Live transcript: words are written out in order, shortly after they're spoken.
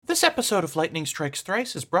This episode of Lightning Strikes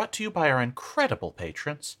Thrice is brought to you by our incredible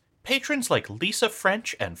patrons. Patrons like Lisa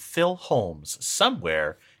French and Phil Holmes.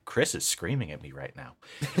 Somewhere, Chris is screaming at me right now.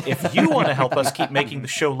 If you want to help us keep making the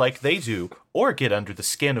show like they do, or get under the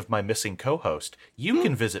skin of my missing co-host, you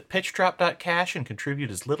can visit pitchdrop.cash and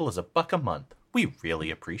contribute as little as $1 a month. We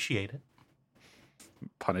really appreciate it.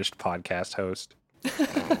 Punished podcast host.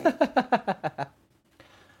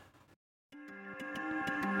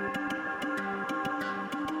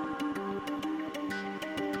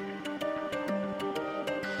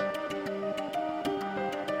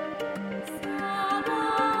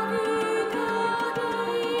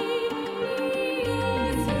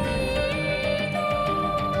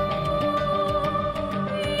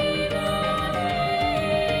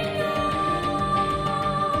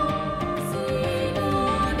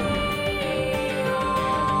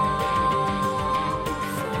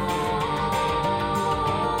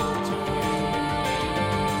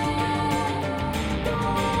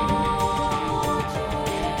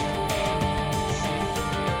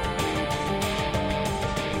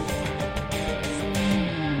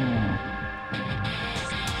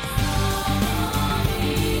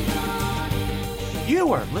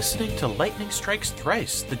 You are listening to Lightning Strikes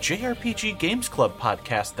Thrice, the JRPG Games Club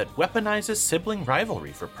podcast that weaponizes sibling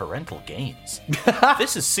rivalry for parental gains.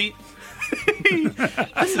 This is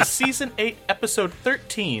Season 8, Episode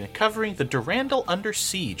 13, covering the Durandal Under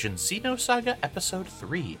Siege in Xenosaga Episode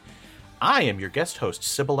 3. I am your guest host,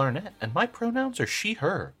 Sybil Arnett, and my pronouns are she,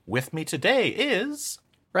 her. With me today is...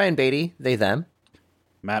 Ryan Beatty, they, them.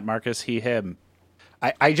 Matt Marcus, he, him.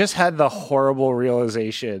 I just had the horrible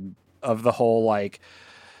realization of the whole,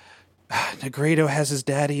 Negredo has his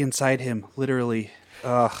daddy inside him, literally.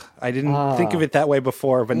 Ugh, I didn't think of it that way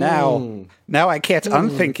before, but now I can't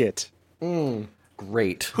unthink it.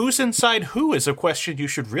 Great. Who's inside who is a question you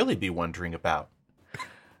should really be wondering about.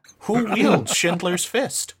 Who wields Schindler's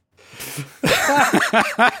Fist?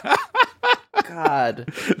 God.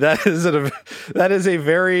 That is a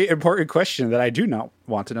very important question that I do not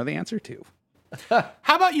want to know the answer to.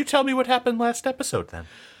 How about you tell me what happened last episode, then?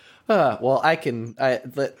 Well, I can.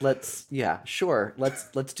 Let's. Yeah, sure.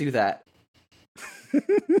 Let's do that.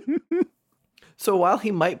 So while he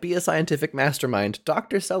might be a scientific mastermind,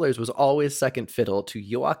 Dr. Sellers was always second fiddle to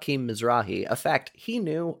Joachim Mizrahi, a fact he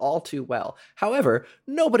knew all too well. However,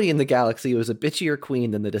 nobody in the galaxy was a bitchier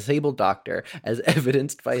queen than the disabled doctor, as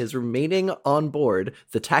evidenced by his remaining on board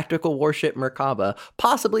the tactical warship Merkaba,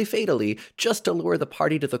 possibly fatally, just to lure the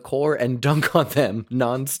party to the core and dunk on them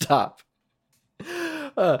nonstop.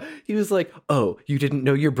 He was like, oh, you didn't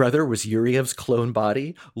know your brother was Yuriev's clone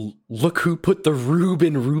body? Look who put the rube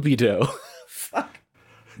in Ruby dough. Fuck.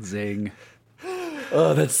 Zing.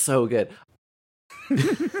 Oh, that's so good.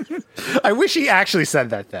 I wish he actually said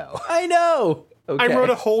that, though. I know. Okay. I wrote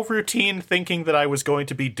a whole routine thinking that I was going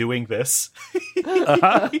to be doing this.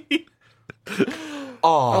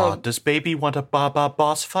 Aw, does baby want a Baba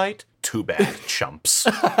boss fight? Too bad, chumps.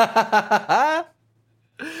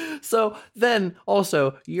 So then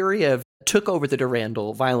also Yuriev took over the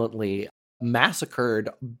Durandal violently, massacred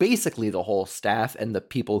basically the whole staff and the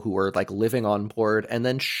people who were living on board, and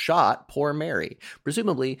then shot poor Mary.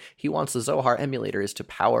 Presumably, he wants the Zohar emulators to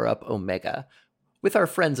power up Omega. With our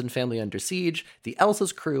friends and family under siege, the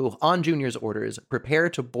Elsa's crew, on Junior's orders, prepare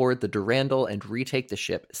to board the Durandal and retake the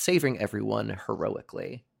ship, saving everyone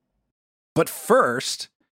heroically. But first,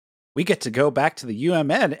 we get to go back to the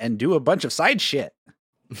UMN and do a bunch of side shit.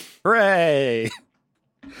 Hooray!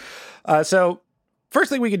 So, first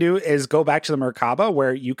thing we can do is go back to the Merkaba,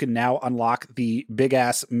 where you can now unlock the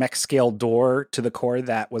big-ass mech-scale door to the core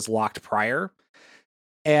that was locked prior.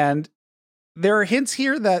 And there are hints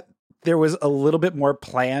here that there was a little bit more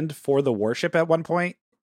planned for the warship at one point,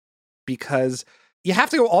 because you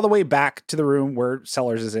have to go all the way back to the room where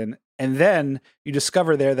Sellers is in, and then you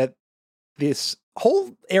discover there that this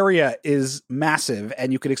whole area is massive,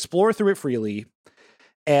 and you can explore through it freely.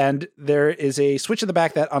 And there is a switch in the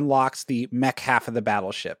back that unlocks the mech half of the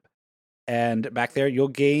battleship. And back there, you'll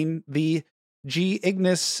gain the G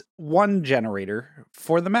Ignis 1 generator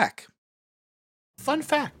for the mech. Fun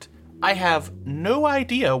fact, I have no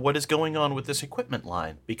idea what is going on with this equipment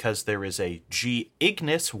line, because there is a G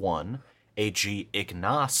Ignis 1, a G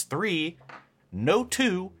Ignas 3, no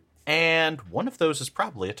 2, and one of those is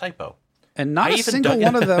probably a typo. And not a single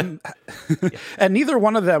one of them, and neither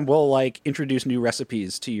one of them will introduce new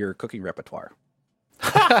recipes to your cooking repertoire.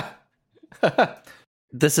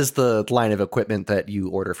 This is the line of equipment that you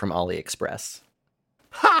order from AliExpress.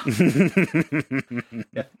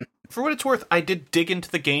 Yeah. For what it's worth, I did dig into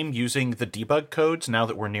the game using the debug codes now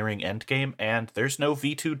that we're nearing endgame, and there's no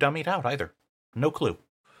V2 dummied out either. No clue.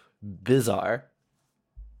 bizarre.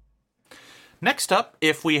 Next up,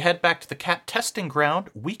 if we head back to the cat testing ground,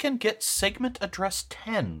 we can get segment address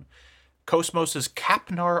 10. Cosmos'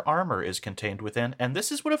 Kapnar armor is contained within, and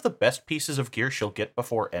this is one of the best pieces of gear she'll get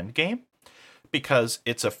before endgame, because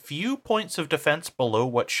it's a few points of defense below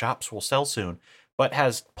what shops will sell soon, but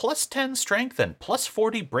has plus 10 strength and plus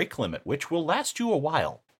 40 break limit, which will last you a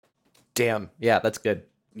while. Damn. Yeah, that's good.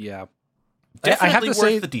 Yeah. Definitely I have to worth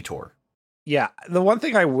say, the detour. yeah, the one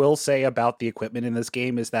thing I will say about the equipment in this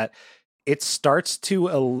game is that it starts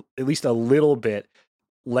to at least a little bit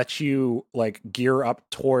let you like gear up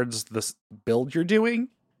towards this build you're doing,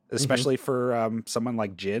 especially for someone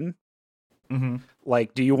like Jin. Mm-hmm.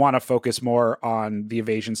 Like, do you want to focus more on the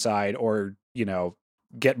evasion side, or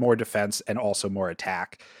get more defense and also more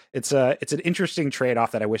attack? It's an interesting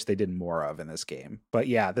trade-off that I wish they did more of in this game. But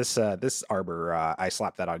yeah, this arbor, I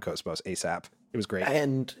slapped that on Cosmos ASAP. It was great.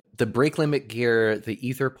 And the break limit gear, the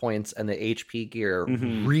ether points, and the HP gear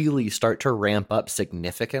really start to ramp up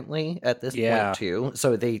significantly at this point too.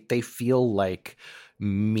 So they feel like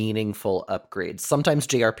meaningful upgrades. Sometimes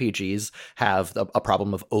JRPGs have a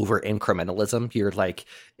problem of over incrementalism. You're like,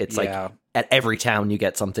 it's like at every town you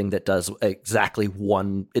get something that does exactly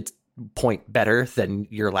one point better than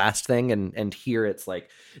your last thing, and here it's like,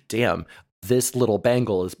 damn, this little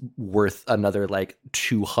bangle is worth another like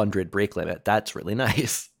 200 break limit. That's really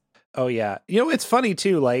nice. Oh yeah. It's funny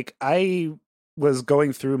too. Like, I was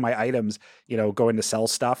going through my items, going to sell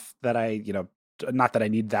stuff that I, not that I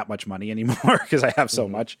need that much money anymore because I have so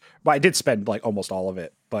much, but I did spend like almost all of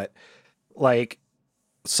it. But like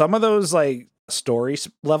some of those like story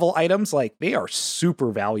level items, like they are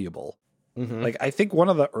super valuable. Like, I think one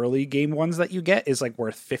of the early game ones that you get is like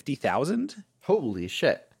worth 50,000. Holy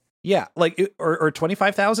shit. Yeah, like or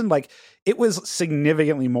 25,000. Like, it was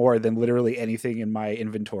significantly more than literally anything in my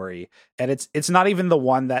inventory, and it's not even the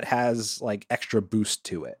one that has like extra boost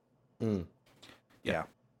to it. Yeah.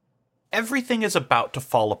 Everything is about to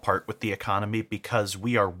fall apart with the economy because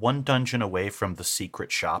we are one dungeon away from the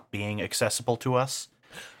secret shop being accessible to us.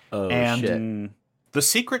 Oh, and shit. The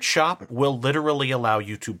secret shop will literally allow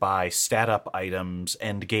you to buy stat up items,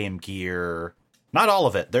 end game gear. Not all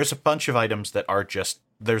of it. There's a bunch of items that are just,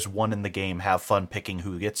 there's one in the game, have fun picking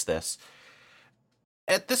who gets this.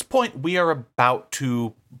 At this point, we are about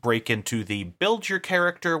to break into the build your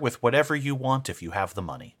character with whatever you want if you have the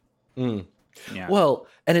money. Yeah. Well,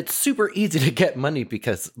 and it's super easy to get money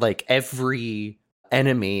because like every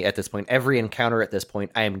enemy at this point, every encounter at this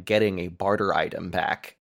point, I am getting a barter item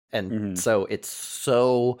back. And so it's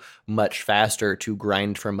so much faster to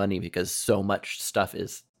grind for money because so much stuff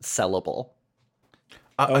is sellable.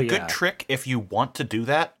 A good trick, if you want to do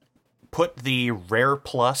that, put the Rare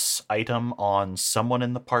Plus item on someone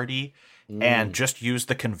in the party and just use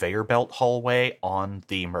the conveyor belt hallway on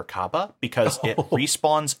the Merkaba because it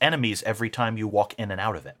respawns enemies every time you walk in and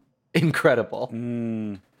out of it. Incredible.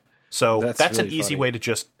 So that's really an easy funny. way to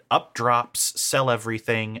just up drops, sell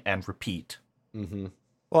everything, and repeat.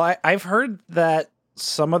 Well, I've heard that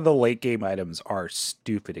some of the late game items are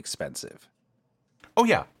stupid expensive. Oh,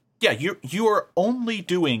 yeah. Yeah, you are only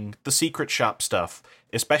doing the secret shop stuff,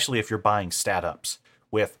 especially if you're buying stat ups,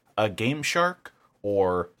 with a Game Shark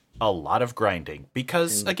or a lot of grinding.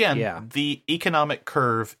 Because, again, the economic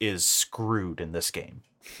curve is screwed in this game.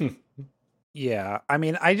 Yeah, I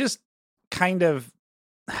mean, I just kind of...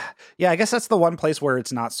 Yeah, I guess that's the one place where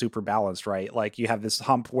it's not super balanced, right? Like, you have this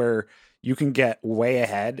hump where you can get way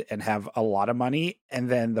ahead and have a lot of money, and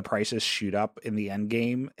then the prices shoot up in the end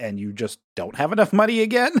game, and you just don't have enough money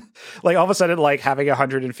again. Like, all of a sudden, like, having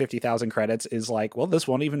 150,000 credits is like, well, this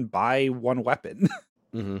won't even buy one weapon.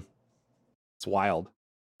 It's wild.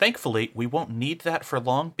 Thankfully, we won't need that for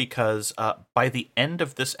long because by the end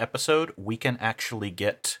of this episode, we can actually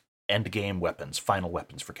get end game weapons, final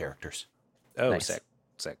weapons for characters. Oh, Nice.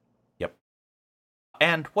 sick. Yep.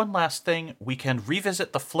 And one last thing, we can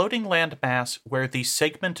revisit the floating landmass where the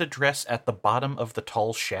segment address at the bottom of the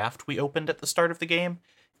tall shaft we opened at the start of the game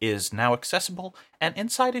is now accessible, and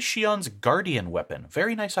inside is Shion's Guardian weapon.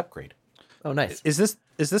 Very nice upgrade. Oh, nice. Is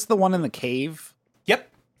this the one in the cave? Yep.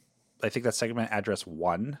 I think that's segment address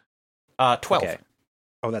 1. 12. Okay.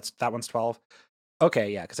 Oh, that one's 12.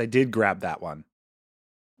 Okay, yeah, because I did grab that one.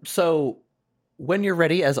 So when you're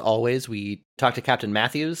ready, as always, we talk to Captain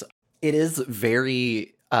Matthews. It is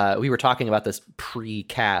very, we were talking about this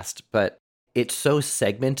pre-cast, but it's so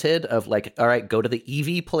segmented of like, all right, go to the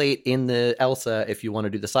EV plate in the Elsa if you want to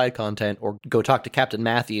do the side content, or go talk to Captain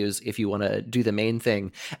Matthews if you want to do the main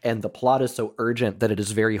thing. And the plot is so urgent that it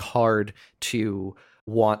is very hard to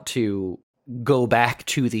want to go back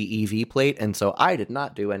to the EV plate. And so I did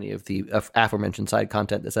not do any of the aforementioned side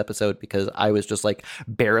content this episode because I was just like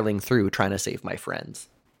barreling through trying to save my friends.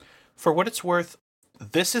 For what it's worth,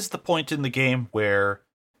 this is the point in the game where,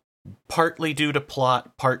 partly due to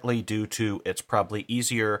plot, partly due to it's probably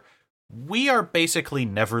easier, we are basically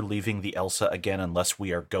never leaving the Elsa again unless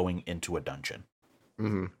we are going into a dungeon.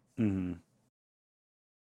 Mm-hmm. Mm-hmm.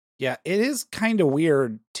 Yeah, it is kind of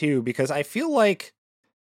weird too, because I feel like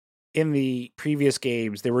in the previous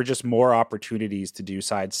games, there were just more opportunities to do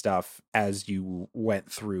side stuff as you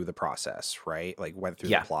went through the process, right? Like went through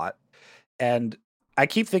the plot. And I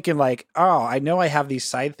keep thinking like, oh, I know I have these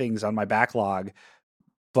side things on my backlog,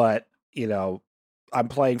 but you know, I'm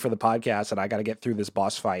playing for the podcast and I got to get through this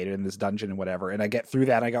boss fight in this dungeon and whatever. And I get through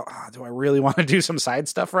that and I go, oh, do I really want to do some side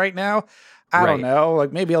stuff right now? I don't know.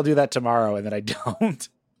 Like maybe I'll do that tomorrow, and then I don't.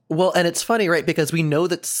 Well, and it's funny, right? Because we know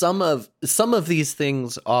that some of these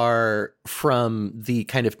things are from the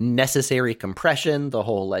kind of necessary compression, the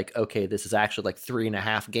whole like, okay, this is actually like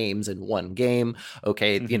 3.5 games in one game.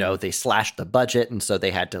 Okay, you know, they slashed the budget, and so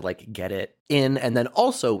they had to like get it in. And then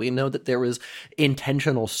also we know that there was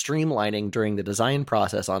intentional streamlining during the design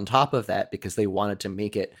process on top of that because they wanted to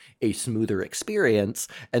make it a smoother experience.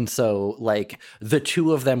 And so like the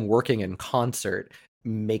two of them working in concert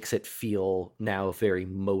makes it feel now very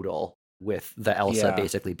modal, with the Elsa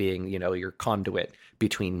basically being, you know, your conduit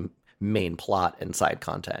between main plot and side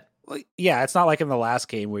content. Well, yeah, it's not like in the last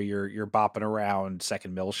game where you're bopping around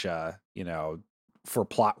Second Miltia, you know, for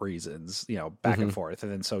plot reasons, you know, back and forth,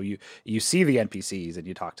 and then so you see the NPCs and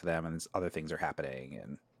you talk to them, and other things are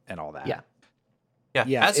happening and all that. Yeah.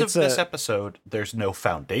 As of this episode, there's no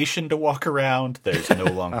foundation to walk around. There's no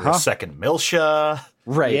longer a Second Miltia.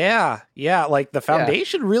 Right. Yeah. Like the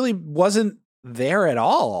foundation really wasn't there at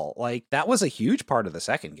all. Like that was a huge part of the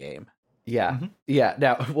second game. Yeah. Mm-hmm. Yeah.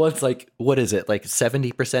 Now, well, it's like, what is it? Like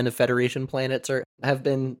 70% of Federation planets have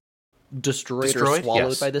been destroyed or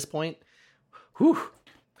swallowed by this point. Whew.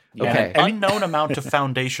 Yeah. Okay. An unknown amount of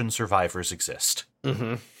Foundation survivors exist.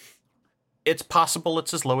 Mm-hmm. It's possible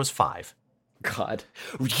it's as low as 5. God.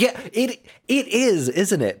 Yeah, it is,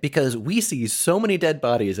 isn't it? Because we see so many dead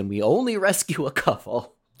bodies and we only rescue a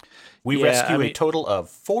couple. We rescue a total of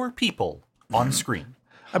 4 people on screen.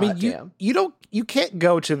 I mean, you can't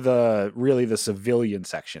go to the civilian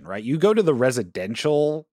section, right? You go to the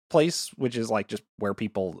residential place, which is like just where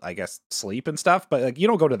people, I guess, sleep and stuff, but like you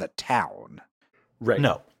don't go to the town. Right.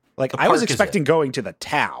 No. Like I was expecting going to the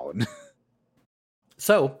town.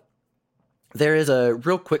 So there is a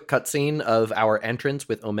real quick cutscene of our entrance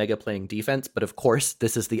with Omega playing defense, but of course,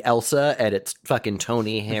 this is the Elsa, and it's fucking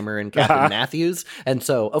Tony, Hammer, and Captain Matthews. And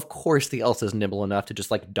so, of course, the Elsa's nimble enough to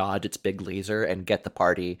just like dodge its big laser and get the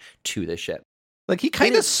party to the ship. Like he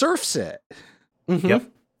kind of surfs it. Mm-hmm.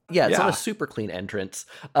 Yep. Yeah, it's not a super clean entrance.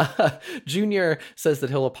 Junior says that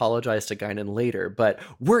he'll apologize to Guinan later, but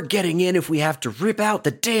we're getting in if we have to rip out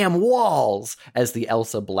the damn walls, as the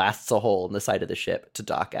Elsa blasts a hole in the side of the ship to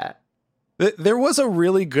dock at. There was a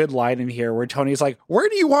really good line in here where Tony's like, "Where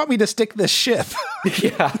do you want me to stick this ship?"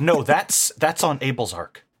 Yeah. No, that's on Abel's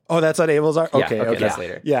arc. Oh, that's on Abel's arc? Okay. That's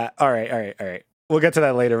later. Yeah, all right. We'll get to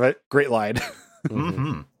that later, but great line.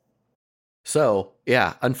 Mm-hmm. So,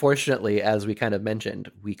 yeah, unfortunately, as we kind of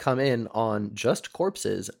mentioned, we come in on just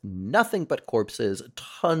corpses, nothing but corpses,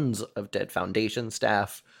 tons of dead Foundation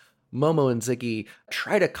staff. Momo and Ziggy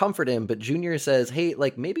try to comfort him, but Junior says, hey,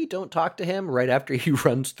 like, maybe don't talk to him right after he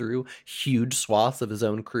runs through huge swaths of his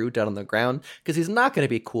own crew down on the ground, because he's not going to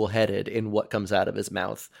be cool-headed in what comes out of his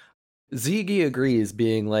mouth. Ziggy agrees,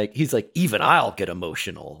 being like, he's like, even I'll get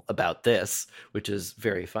emotional about this, which is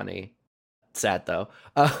very funny. Sad, though.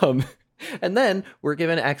 And then we're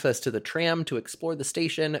given access to the tram to explore the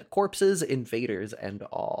station, corpses, invaders, and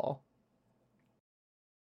all.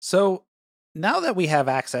 So now that we have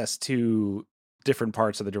access to different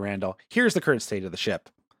parts of the Durandal, here's the current state of the ship.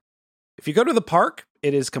 If you go to the park,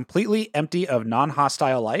 it is completely empty of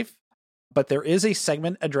non-hostile life, but there is a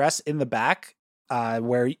segment address in the back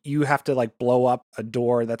where you have to like blow up a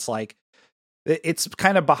door that's like, it's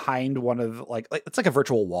kind of behind one of the, like it's like a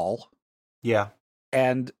virtual wall. Yeah.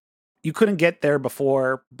 And you couldn't get there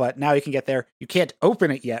before, but now you can get there. You can't open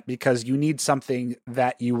it yet because you need something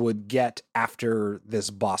that you would get after this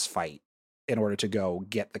boss fight in order to go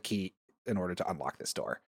get the key in order to unlock this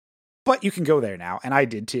door. But you can go there now, and I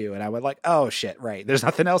did too, and I went like, oh shit, right, there's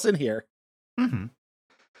nothing else in here. Mm-hmm.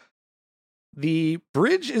 The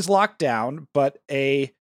bridge is locked down, but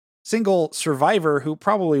a single survivor who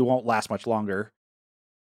probably won't last much longer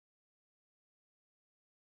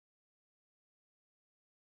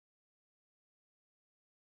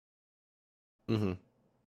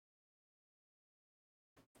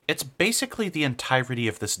It's basically the entirety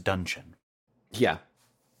of this dungeon. Yeah.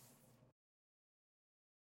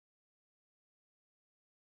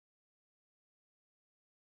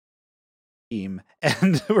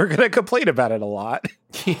 And we're going to complain about it a lot.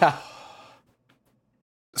 Yeah.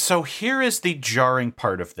 So here is the jarring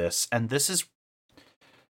part of this, and this is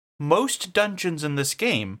most dungeons in this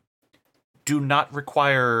game do not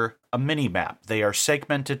require a mini-map. They are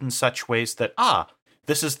segmented in such ways that,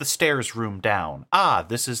 this is the stairs room down.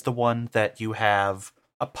 This is the one that you have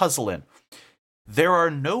a puzzle in. There are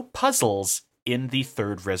no puzzles in the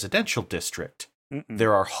 3rd residential district. Mm-mm.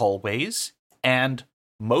 There are hallways, and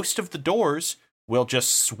most of the doors will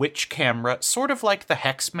just switch camera, sort of like the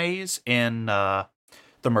hex maze in the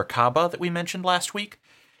Merkaba that we mentioned last week.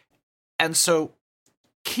 And so,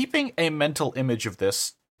 keeping a mental image of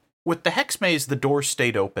this, with the hex maze, the door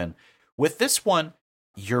stayed open. With this one,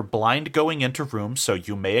 you're blind going into rooms, so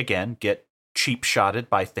you may again get cheap-shotted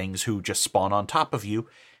by things who just spawn on top of you.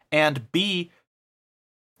 And B,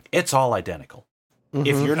 it's all identical. Mm-hmm.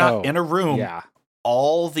 If you're not in a room,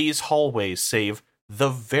 all these hallways, save the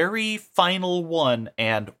very final one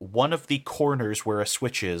and one of the corners where a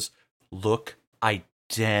switch is, look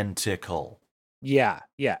identical. Yeah.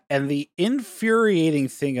 And the infuriating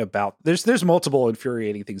thing about there's multiple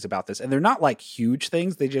infuriating things about this, and they're not like huge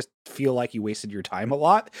things. They just feel like you wasted your time a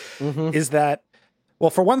lot. Mm-hmm. Is that, well,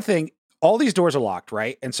 for one thing, all these doors are locked,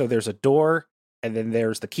 right? And so there's a door, and then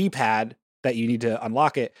there's the keypad that you need to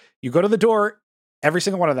unlock it. You go to the door, every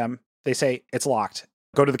single one of them, they say it's locked.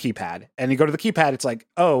 Go to the keypad. And you go to the keypad, it's like,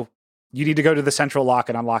 oh, you need to go to the central lock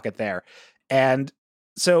and unlock it there. And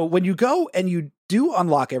so when you go and you do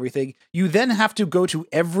unlock everything, you then have to go to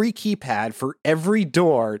every keypad for every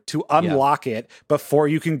door to unlock it before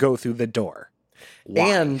you can go through the door.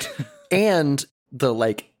 Why? And the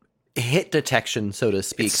like hit detection, so to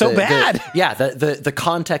speak. It's so bad. The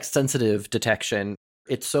context sensitive detection.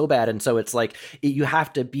 It's so bad. And so it's like you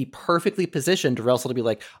have to be perfectly positioned or else it'll be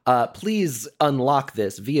like, please unlock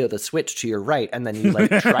this via the switch to your right. And then you like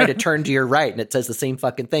try to turn to your right and it says the same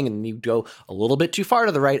fucking thing. And you go a little bit too far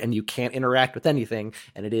to the right and you can't interact with anything.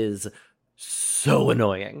 And it is so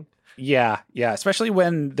annoying. Yeah. Especially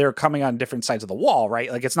when they're coming on different sides of the wall,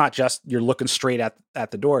 right? Like it's not just you're looking straight at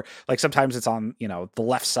the door. Like sometimes it's on, the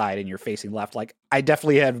left side and you're facing left. Like I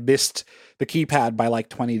definitely have missed the keypad by like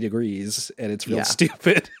 20 degrees and it's real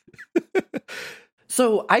stupid.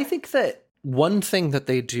 So I think that one thing that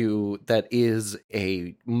they do that is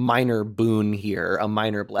a minor boon here, a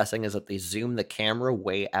minor blessing, is that they zoom the camera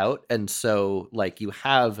way out. And so like you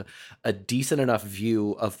have a decent enough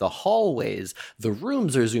view of the hallways. The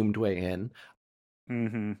rooms are zoomed way in.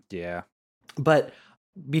 Mm-hmm. Yeah. But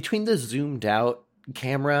between the zoomed out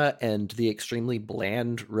camera and the extremely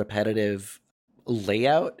bland, repetitive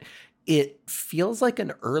layout, it feels like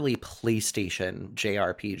an early PlayStation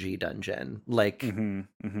JRPG dungeon. Like,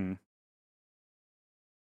 mm-hmm.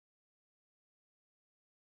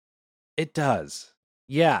 It does.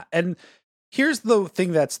 Yeah. And here's the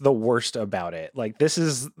thing that's the worst about it. Like, this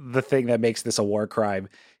is the thing that makes this a war crime,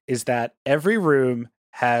 is that every room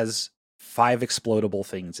has 5 explodable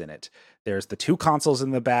things in it. There's the 2 consoles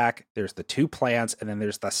in the back, there's the 2 plants, and then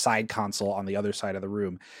there's the side console on the other side of the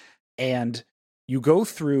room. And you go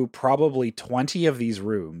through probably 20 of these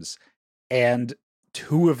rooms, and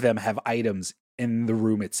 2 of them have items in the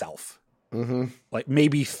room itself. Mm-hmm. Like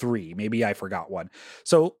maybe 3, maybe I forgot one.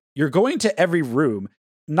 So you're going to every room.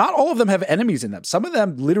 Not all of them have enemies in them. Some of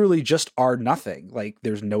them literally just are nothing. Like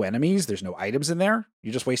there's no enemies, there's no items in there.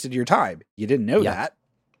 You just wasted your time. You didn't know that.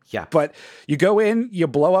 Yeah. But you go in, you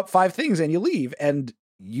blow up 5 things and you leave, and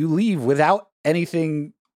you leave without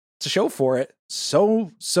anything to show for it so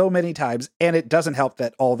many times. And it doesn't help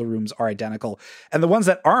that all the rooms are identical. And the ones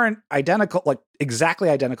that aren't identical, like exactly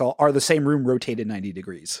identical, are the same room rotated 90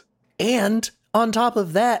 degrees. And on top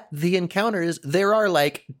of that, the encounters, there are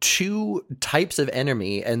like 2 types of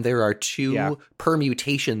enemy and there are 2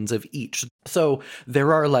 permutations of each. So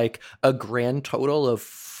there are like a grand total of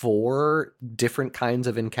 4 different kinds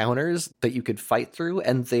of encounters that you could fight through,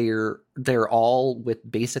 and they're all with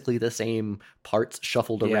basically the same parts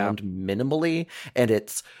shuffled around minimally. And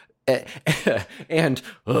it's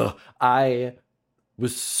I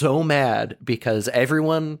was so mad because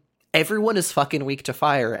everyone is fucking weak to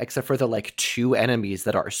fire except for the like 2 enemies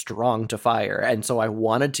that are strong to fire. And so I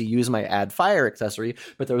wanted to use my add fire accessory,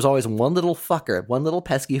 but there was always one little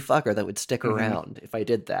pesky fucker that would stick around if I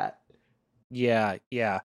did that. Yeah.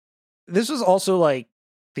 This was also like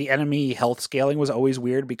the enemy health scaling was always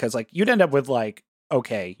weird because like you'd end up with like,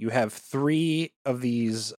 okay, you have 3 of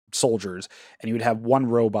these soldiers and you would have 1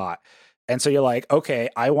 robot. And so you're like, okay,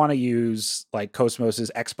 I want to use like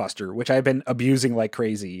Cosmos's X-Buster, which I've been abusing like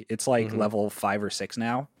crazy. It's like level 5 or 6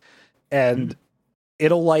 now. And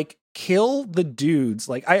it'll like kill the dudes.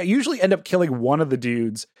 Like I usually end up killing one of the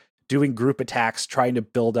dudes doing group attacks, trying to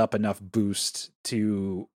build up enough boost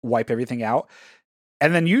to wipe everything out.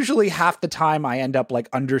 And then usually half the time I end up like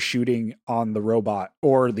undershooting on the robot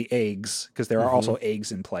or the eggs, because there are also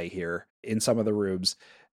eggs in play here in some of the rooms.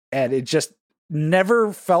 And it just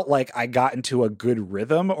never felt like I got into a good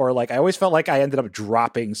rhythm, or like I always felt like I ended up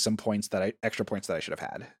dropping some extra points that I should have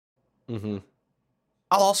had.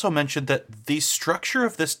 I'll also mention that the structure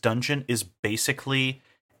of this dungeon is basically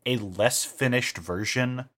a less finished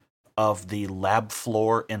version of the lab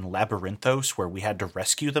floor in Labyrinthos, where we had to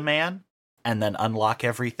rescue the man and then unlock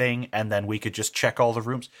everything, and then we could just check all the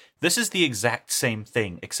rooms. This is the exact same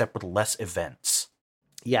thing, except with less events.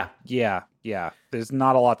 Yeah. There's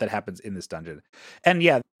not a lot that happens in this dungeon. And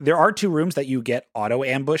yeah, there are 2 rooms that you get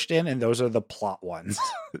auto-ambushed in, and those are the plot ones.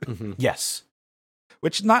 Yes.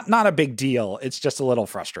 Which not a big deal. It's just a little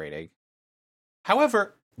frustrating.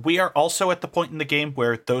 However, we are also at the point in the game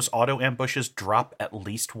where those auto ambushes drop at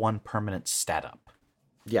least 1 permanent stat up.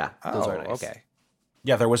 Yeah, those are nice. Okay.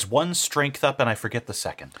 Yeah, there was 1 strength up, and I forget the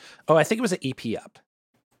second. Oh, I think it was an EP up.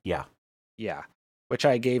 Yeah. Yeah. Which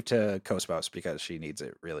I gave to Cosmos because she needs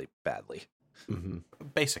it really badly.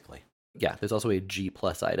 Basically. Yeah, there's also a G+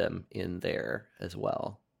 item in there as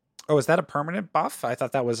well. Oh, is that a permanent buff? I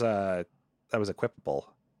thought that was equipable.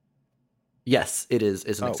 Yes, it is.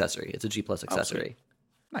 It's an accessory. It's a G+ accessory.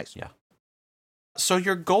 Nice. Yeah. So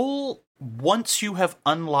your goal, once you have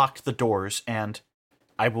unlocked the doors, and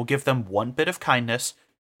I will give them one bit of kindness,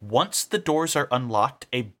 once the doors are unlocked,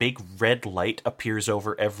 a big red light appears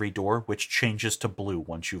over every door, which changes to blue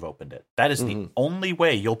once you've opened it. That is the only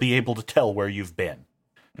way you'll be able to tell where you've been.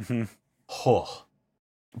 Oh.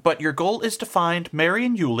 But your goal is to find Mary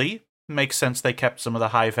and Yuli. Makes sense they kept some of the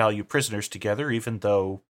high-value prisoners together, even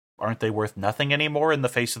though aren't they worth nothing anymore in the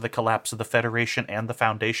face of the collapse of the Federation and the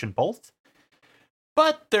Foundation both?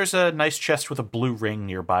 But there's a nice chest with a blue ring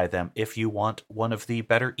nearby them if you want one of the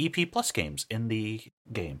better EP Plus games in the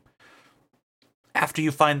game. After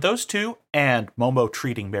you find those 2, and Momo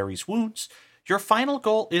treating Mary's wounds, your final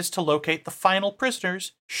goal is to locate the final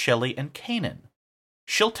prisoners, Shelley and Kanan.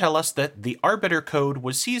 She'll tell us that the Arbiter Code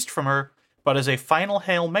was seized from her, but as a final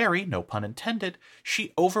Hail Mary, no pun intended,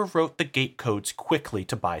 she overwrote the gate codes quickly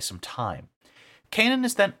to buy some time. Kanan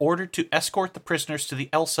is then ordered to escort the prisoners to the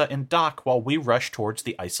Elsa and dock while we rush towards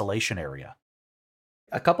the isolation area.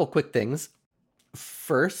 A couple quick things.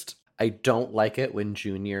 First, I don't like it when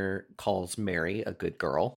Junior calls Mary a good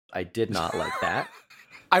girl. I did not like that.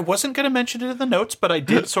 I wasn't going to mention it in the notes, but I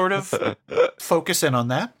did sort of focus in on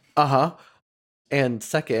that. And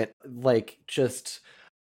second, like, just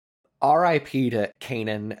R.I.P. to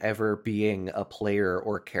Kanan ever being a player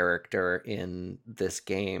or character in this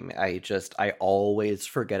game. I always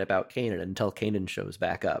forget about Kanan until Kanan shows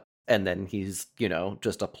back up. And then he's,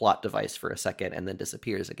 just a plot device for a second and then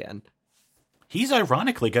disappears again. He's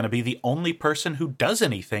ironically going to be the only person who does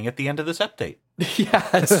anything at the end of this update. Yeah,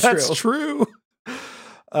 that's true.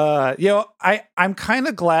 I'm kind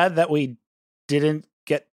of glad that we didn't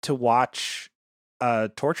get to watch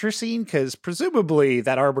a torture scene, because presumably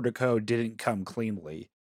that Arbiter Code didn't come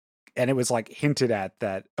cleanly. And it was like hinted at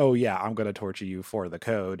that, oh yeah, I'm going to torture you for the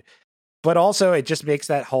code. But also it just makes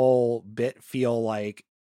that whole bit feel like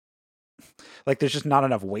there's just not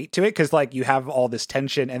enough weight to it, because like you have all this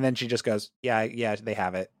tension and then she just goes, yeah, they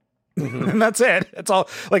have it. And that's it. It's all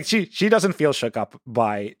like she doesn't feel shook up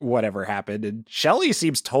by whatever happened. And Shelley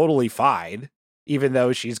seems totally fine, even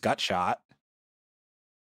though she's gut shot.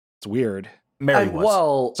 It's weird. Mary was.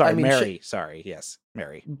 Well, sorry, Mary. Sorry, yes,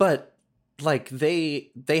 Mary. But like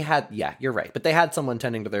they had, yeah, you're right. But they had someone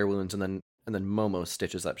tending to their wounds, and then Momo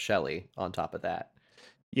stitches up Shelley on top of that.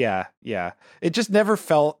 Yeah. It just never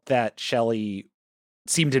felt that Shelley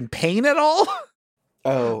seemed in pain at all.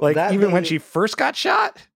 Oh, like even when she first got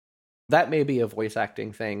shot. That may be a voice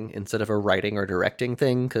acting thing instead of a writing or directing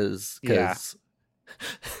thing, because this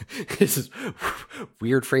is a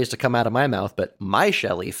weird phrase to come out of my mouth, but my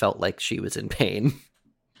Shelley felt like she was in pain.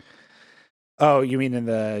 Oh, you mean in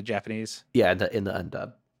the Japanese? Yeah, in the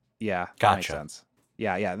undub. Yeah, gotcha. That makes sense.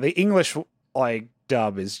 Yeah. The English like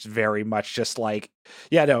dub is very much just like,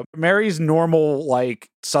 Mary's normal like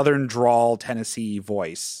Southern drawl Tennessee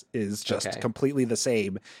voice is just completely the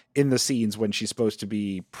same in the scenes when she's supposed to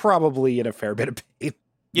be probably in a fair bit of pain.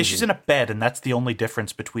 Yeah, she's in a bed, and that's the only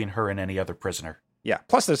difference between her and any other prisoner. Yeah,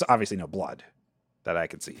 plus there's obviously no blood that I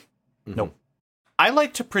could see. Nope. I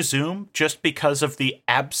like to presume, just because of the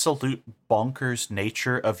absolute bonkers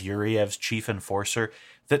nature of Yuriev's chief enforcer,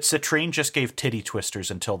 that Citrine just gave titty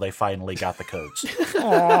twisters until they finally got the codes.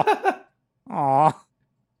 Aw.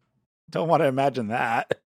 Don't want to imagine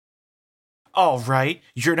that. All right,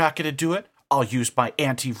 you're not going to do it? I'll use my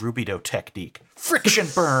anti-Rubido technique. Friction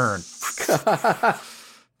burn!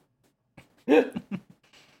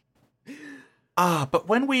 But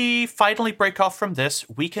when we finally break off from this,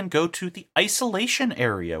 we can go to the isolation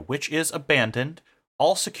area, which is abandoned,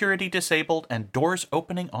 all security disabled, and doors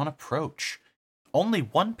opening on approach. Only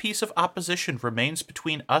one piece of opposition remains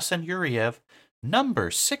between us and Yuriev, number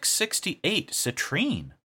 668,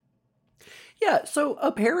 Citrine. Yeah, so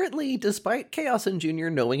apparently, despite Chaos and Junior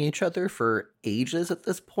knowing each other for ages at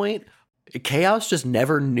this point, Chaos just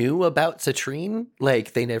never knew about Citrine.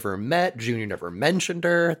 Like, they never met, Junior never mentioned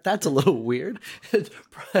her. That's a little weird.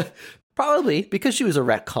 Probably because she was a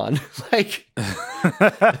retcon. Like,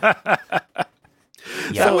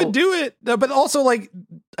 yeah, that would do it. But also, like,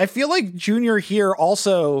 I feel like Junior here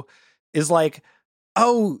also is like,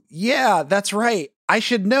 oh, yeah, that's right. I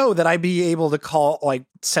should know that I'd be able to call, like,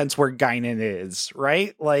 sense where Guinan is,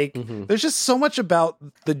 right? Like, there's just so much about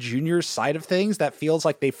the Junior side of things that feels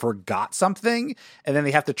like they forgot something, and then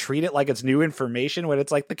they have to treat it like it's new information when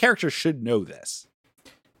it's like, the character should know this.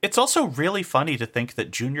 It's also really funny to think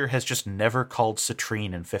that Junior has just never called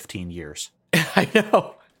Citrine in 15 years. I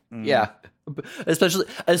know. Yeah.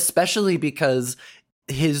 Especially because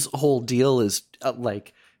his whole deal is,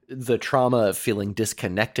 like, the trauma of feeling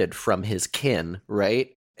disconnected from his kin,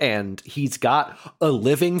 right? And he's got a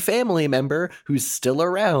living family member who's still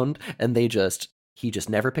around, and he just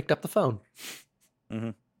never picked up the phone.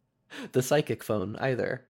 The psychic phone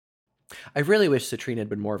either. I really wish Citrine had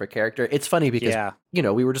been more of a character. It's funny because, you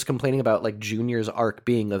know, we were just complaining about, like, Junior's arc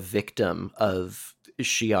being a victim of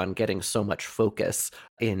Shion getting so much focus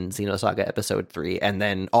in Xenosaga episode 3, and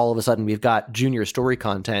then all of a sudden we've got Junior story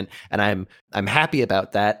content, and I'm happy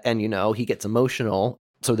about that. And, you know, he gets emotional,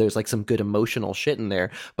 so there's, like, some good emotional shit in there,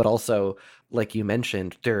 but also, like you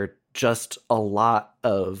mentioned, there are just a lot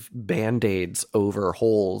of band-aids over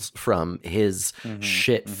holes from his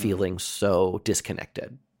feeling so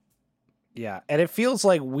disconnected. Yeah, and it feels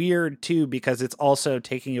like weird too because it's also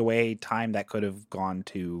taking away time that could have gone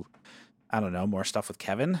to, I don't know, more stuff with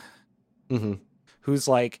Kevin, who's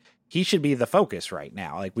like, he should be the focus right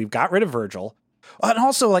now. Like, we've got rid of Virgil. And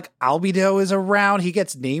also, like, Albedo is around. He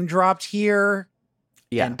gets name dropped here.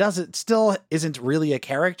 Yeah. And still isn't really a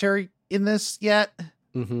character in this yet.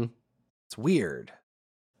 It's weird.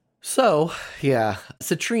 So, yeah,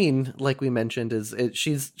 Citrine, like we mentioned,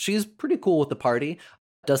 she's pretty cool with the party.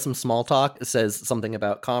 Does some small talk, says something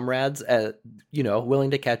about comrades, you know,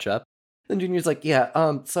 willing to catch up. And Junior's like, yeah,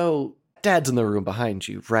 so Dad's in the room behind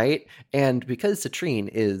you, right? And because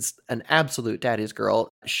Citrine is an absolute daddy's girl,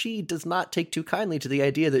 she does not take too kindly to the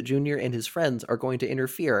idea that Junior and his friends are going to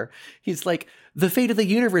interfere. He's like, the fate of the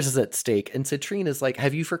universe is at stake. And Citrine is like,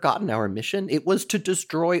 have you forgotten our mission? It was to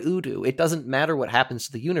destroy Udu. It doesn't matter what happens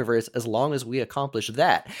to the universe as long as we accomplish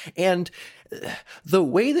that. And the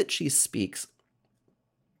way that she speaks,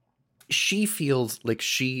 she feels like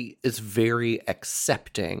she is very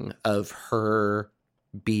accepting of her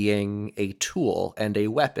being a tool and a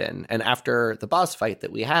weapon. And after the boss fight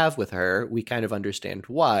that we have with her, we kind of understand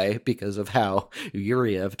why, because of how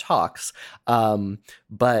Yuriev talks.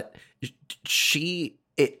 But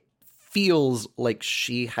it feels like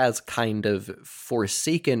she has kind of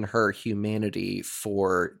forsaken her humanity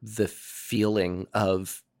for the feeling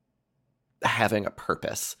of having a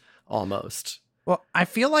purpose, almost. Well, I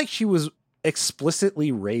feel like she was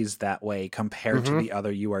explicitly raised that way compared to the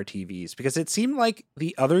other URTVs, because it seemed like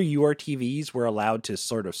the other URTVs were allowed to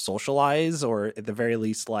sort of socialize, or at the very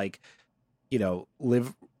least, like, you know,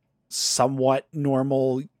 live somewhat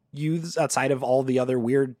normal youths outside of all the other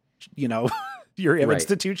weird, you know, Yuriev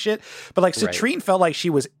Institute shit. But like Citrine felt like she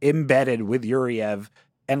was embedded with Yuriev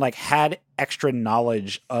and like had extra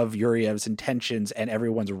knowledge of Yuriev's intentions and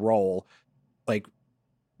everyone's role, like,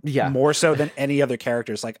 more so than any other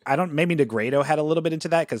characters. Like, maybe Negredo had a little bit into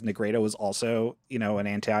that because Negredo was also, you know, an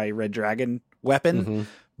anti-Red Dragon weapon.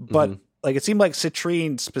 But like, it seemed like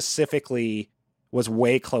Citrine specifically was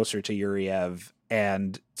way closer to Yuriev.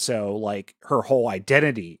 And so like her whole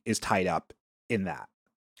identity is tied up in that.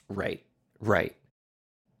 Right.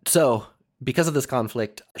 So because of this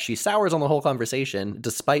conflict, she sours on the whole conversation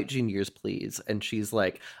despite Junior's pleas, and she's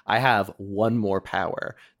like, I have one more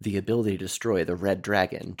power, the ability to destroy the Red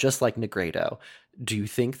Dragon, just like Negredo. Do you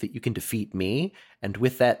think that you can defeat me? And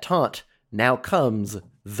with that taunt, now comes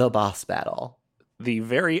the boss battle. The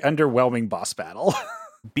very underwhelming boss battle.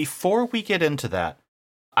 Before we get into that,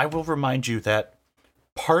 I will remind you that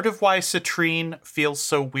part of why Citrine feels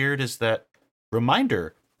so weird is that,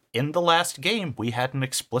 reminder, in the last game, we had an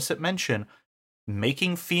explicit mention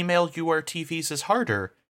making female URTVs is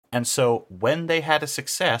harder. And so when they had a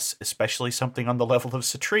success, especially something on the level of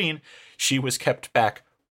Citrine, she was kept back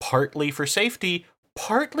partly for safety,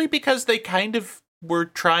 partly because they kind of were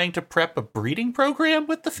trying to prep a breeding program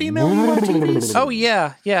with the female URTVs. Oh,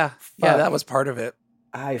 yeah. That was part of it.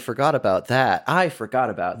 I forgot about that.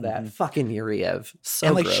 Fucking Yuriev. So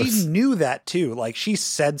and like gross. she knew that too. Like she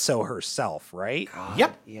said so herself, right? God,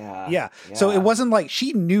 Yep. Yeah. So it wasn't like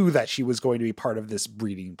she knew that she was going to be part of this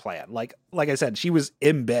breeding plan. Like I said, she was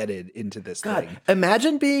embedded into this God, thing.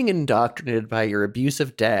 imagine being indoctrinated by your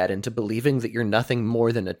abusive dad into believing that you're nothing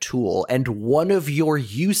more than a tool, and one of your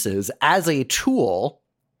uses as a tool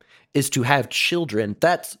is to have children.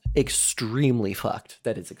 That's extremely fucked.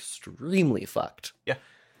 That is extremely fucked. Yeah.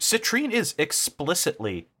 Citrine is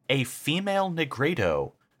explicitly a female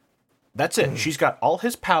Negredo. That's it. She's got all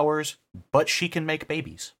his powers, but she can make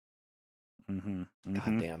babies. God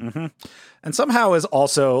damn. And somehow is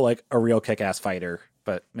also like a real kick-ass fighter,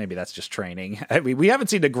 but maybe that's just training. I mean, we haven't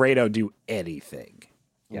seen Negredo do anything,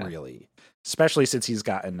 really. Especially since he's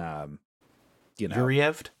gotten,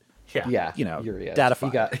 Yuriev? Yeah. Yeah. Yuriev.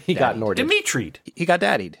 Datified. He got Norded. Dimitri'd. He got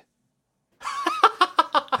daddied.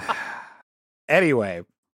 Anyway,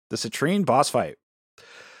 the Citrine boss fight.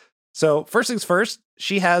 So first things first,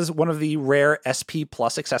 she has one of the rare SP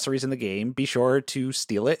Plus accessories in the game. Be sure to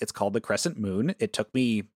steal it. It's called the Crescent Moon. It took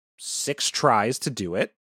me 6 tries to do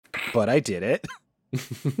it, but I did it.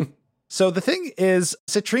 So the thing is,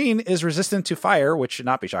 Citrine is resistant to fire, which should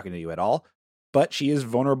not be shocking to you at all, but she is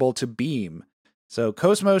vulnerable to beam. So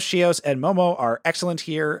Cosmos, Shios, and Momo are excellent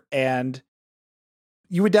here, and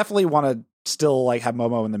you would definitely want to still like have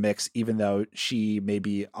Momo in the mix, even though she may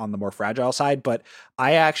be on the more fragile side. But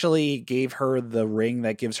I actually gave her the ring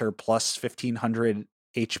that gives her plus 1500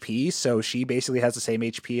 HP, so she basically has the same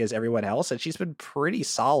HP as everyone else, and she's been pretty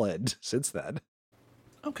solid since then.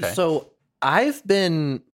 Okay. So I've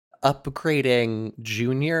been upgrading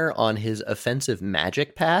Junior on his offensive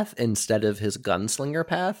magic path instead of his gunslinger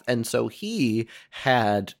path, and so he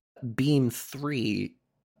had beam 3,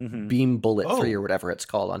 beam bullet 3 or whatever it's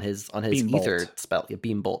called on his Beam ether bolt. spell. Yeah,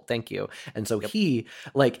 beam bolt. Thank you. And so he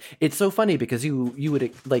like, it's so funny because you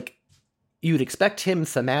would like, you would expect him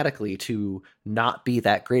thematically to not be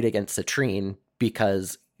that great against Citrine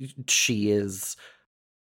because she is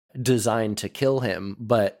designed to kill him,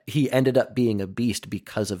 but he ended up being a beast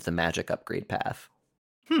because of the magic upgrade path.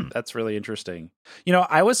 That's really interesting.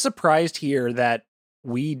 I was surprised here that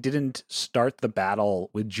we didn't start the battle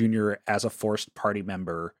with Junior as a forced party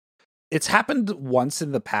member. It's happened once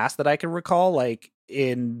in the past that I can recall, like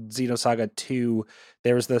in Xenosaga 2,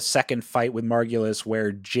 there was the second fight with Margulis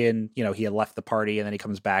where Jin, he had left the party and then he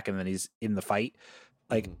comes back and then he's in the fight.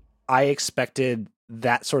 Like, I expected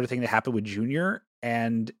that sort of thing to happen with Junior,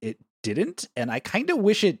 and it didn't. And I kind of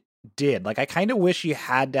wish it did. Like, I kind of wish you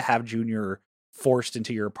had to have Junior forced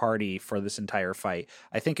into your party for this entire fight.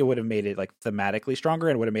 I think it would have made it like thematically stronger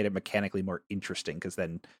and would have made it mechanically more interesting, because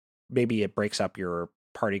then maybe it breaks up your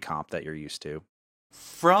party comp that you're used to.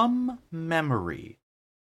 From memory,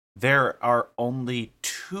 there are only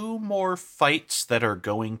 2 more fights that are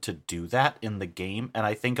going to do that in the game, and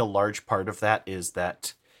I think a large part of that is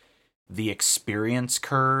that the experience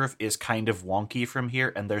curve is kind of wonky from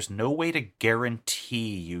here, and there's no way to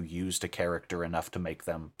guarantee you used a character enough to make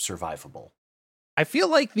them survivable. I feel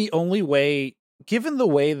like the only way, given the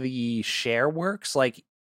way the share works, like,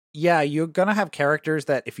 yeah, you're going to have characters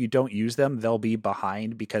that if you don't use them, they'll be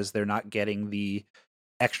behind because they're not getting the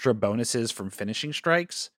extra bonuses from finishing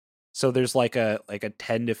strikes. So there's like a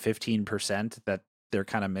 10 to 15% that they're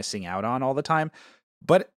kind of missing out on all the time.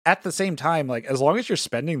 But at the same time, like, as long as you're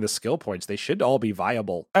spending the skill points, they should all be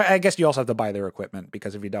viable. I guess you also have to buy their equipment,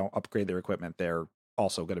 because if you don't upgrade their equipment, they're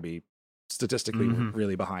also going to be statistically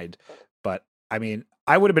really behind. But I mean,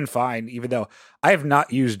 I would have been fine, even though I have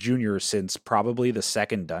not used Junior since probably the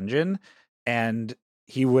second dungeon, and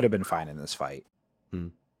he would have been fine in this fight.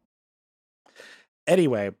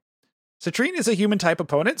 Anyway, Citrine is a human type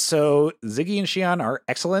opponent, so Ziggy and Xion are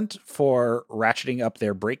excellent for ratcheting up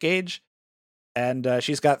their break gauge. And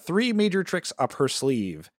she's got 3 major tricks up her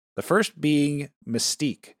sleeve. The first being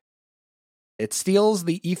Mystique. It steals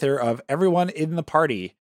the ether of everyone in the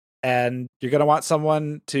party, and you're going to want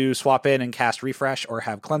someone to swap in and cast Refresh or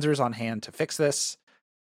have cleansers on hand to fix this.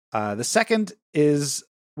 The second is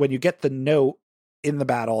when you get the note in the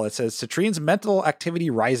battle, it says Citrine's mental activity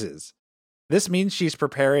rises. This means she's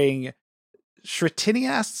preparing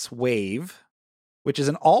Shritiniast's Wave, which is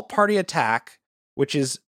an all-party attack, which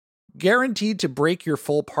is guaranteed to break your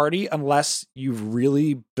full party unless you've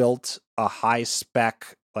really built a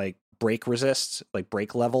high-spec, like, break resist, like,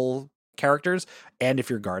 break level characters. And if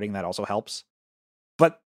you're guarding, that also helps.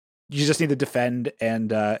 But you just need to defend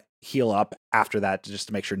and heal up after that just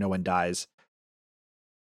to make sure no one dies.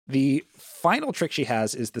 The final trick she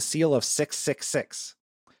has is the Seal of 666.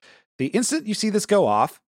 The instant you see this go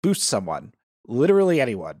off, boost someone. Literally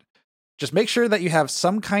anyone. Just make sure that you have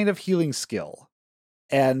some kind of healing skill.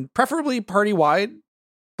 And preferably party-wide,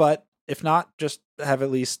 but if not, just have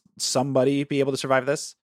at least somebody be able to survive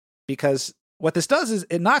this. Because what this does is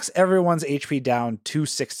it knocks everyone's HP down to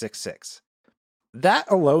 666.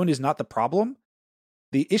 That alone is not the problem.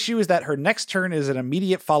 The issue is that her next turn is an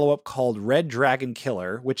immediate follow-up called Red Dragon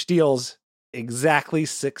Killer, which deals exactly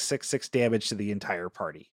 666 damage to the entire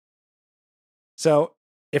party. So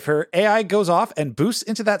if her AI goes off and boosts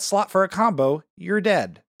into that slot for a combo, you're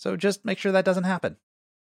dead. So just make sure that doesn't happen.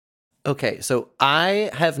 Okay, so I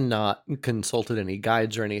have not consulted any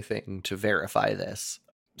guides or anything to verify this.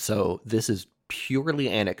 So this is purely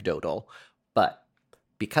anecdotal. But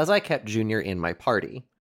because I kept Junior in my party,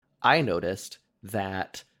 I noticed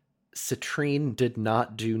that Citrine did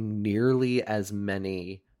not do nearly as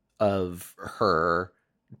many of her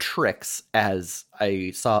tricks as I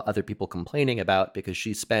saw other people complaining about, because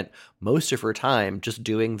she spent most of her time just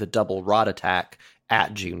doing the double rod attack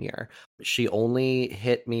at Junior. She only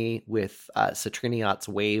hit me with Citriniot's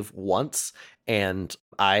wave once, and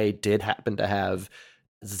I did happen to have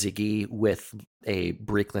Ziggy with a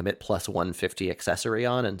break limit plus 150 accessory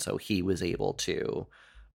on, and so he was able to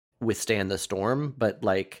withstand the storm. But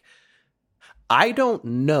like, I don't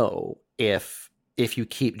know if you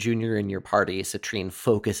keep Junior in your party, Citrine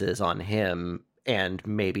focuses on him and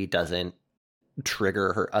maybe doesn't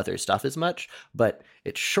trigger her other stuff as much, but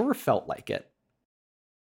it sure felt like it.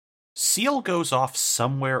 Seal goes off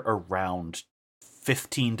somewhere around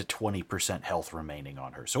 15 to 20% health remaining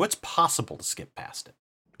on her, so it's possible to skip past it.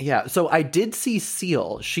 Yeah, so I did see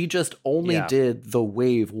Seal. She just only did the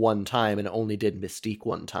wave one time and only did Mystique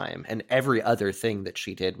one time, and every other thing that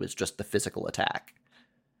she did was just the physical attack.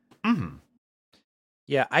 Mm-hmm.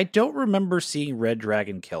 Yeah, I don't remember seeing Red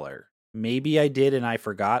Dragon Killer. Maybe I did and I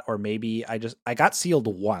forgot, or maybe I got sealed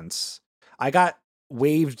once. I got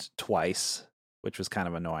waved twice, which was kind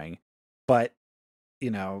of annoying. But,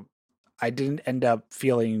 I didn't end up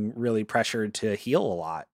feeling really pressured to heal a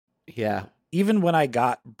lot. Yeah. Even when I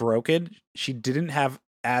got broken, she didn't have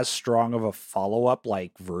as strong of a follow-up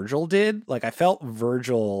like Virgil did. Like, I felt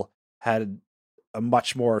Virgil had a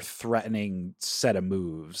much more threatening set of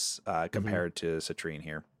moves compared to Citrine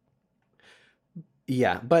here.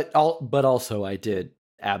 Yeah, but also I did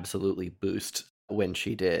absolutely boost when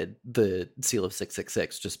she did the Seal of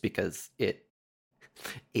 666, just because it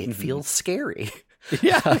feels scary.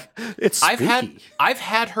 Yeah, it's spooky. I've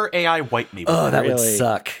had her AI wipe me before. Oh, that Really? would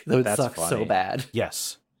suck. That would That's suck so funny. bad.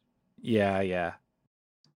 Yes. Yeah.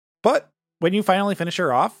 But when you finally finish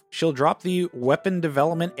her off, she'll drop the weapon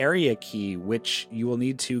development area key, which you will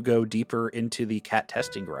need to go deeper into the cat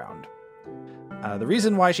testing ground. The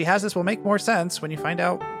reason why she has this will make more sense when you find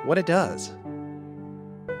out what it does.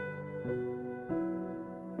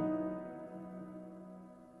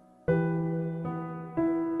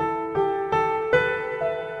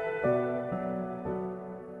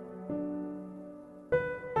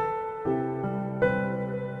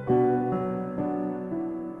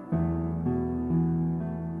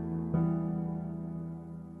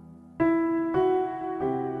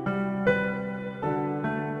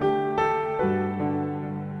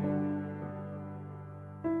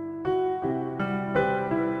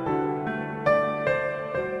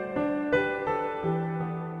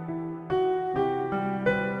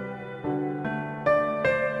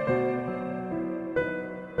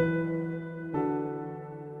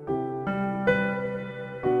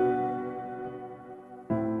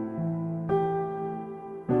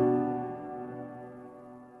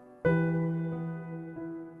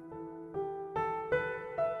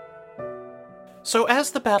 So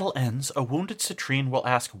as the battle ends, a wounded Citrine will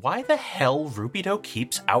ask why the hell Rubido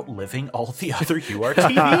keeps outliving all the other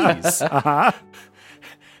URTVs.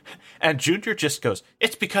 And Junior just goes,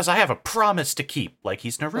 "It's because I have a promise to keep," like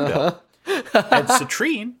he's Naruto. And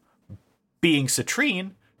Citrine, being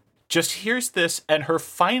Citrine, just hears this, and her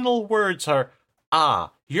final words are,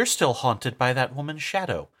 "Ah, you're still haunted by that woman's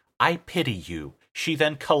shadow. I pity you." She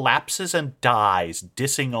then collapses and dies,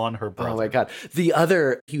 dissing on her brother. Oh my god. The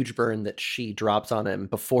other huge burn that she drops on him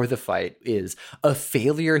before the fight is, "A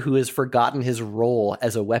failure who has forgotten his role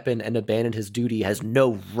as a weapon and abandoned his duty has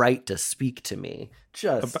no right to speak to me."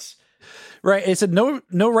 Just... Right. It said no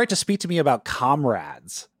right to speak to me about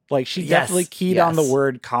comrades. Like she definitely keyed on the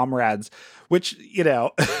word comrades, which,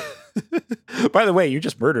 by the way, you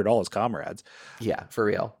just murdered all his comrades. Yeah, for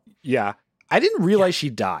real. Yeah. I didn't realize she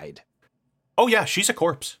died. Oh, yeah, she's a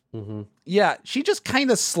corpse. Mm-hmm. Yeah, she just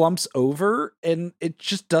kind of slumps over and it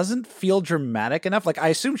just doesn't feel dramatic enough. Like, I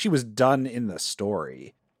assume she was done in the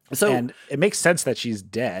story. And it makes sense that she's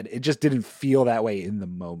dead. It just didn't feel that way in the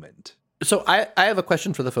moment. So I have a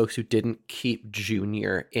question for the folks who didn't keep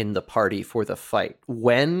Junior in the party for the fight.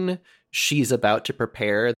 When she's about to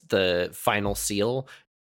prepare the final seal,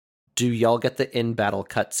 do y'all get the in-battle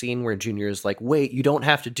cutscene where Junior's like, wait, you don't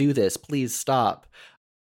have to do this. Please stop.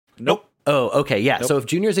 Nope. Oh, okay. Yeah. Nope. So if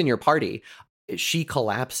Junior's in your party, she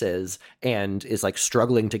collapses and is like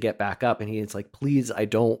struggling to get back up. And he's like, please, I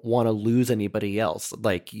don't want to lose anybody else.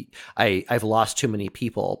 Like I've lost too many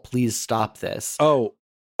people. Please stop this. Oh,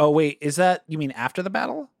 wait. Is that, you mean after the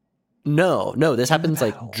battle? No, this happens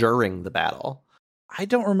like during the battle. I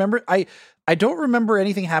don't remember. I don't remember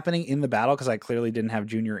anything happening in the battle because I clearly didn't have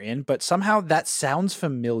Junior in, but somehow that sounds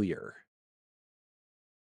familiar.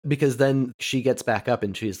 Because then she gets back up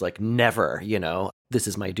and she's like, never, this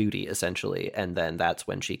is my duty, essentially. And then that's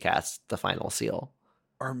when she casts the final seal.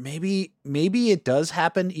 Or maybe it does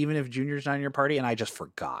happen even if Junior's not in your party and I just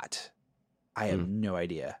forgot. I have no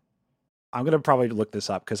idea. I'm going to probably look this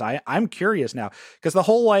up because I'm curious now. Because the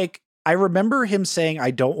whole, I remember him saying, I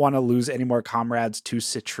don't want to lose any more comrades to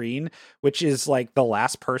Citrine, which is like the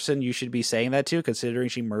last person you should be saying that to, considering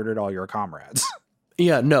she murdered all your comrades.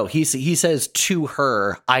 Yeah, no, he says to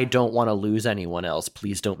her, I don't want to lose anyone else.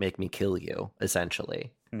 Please don't make me kill you,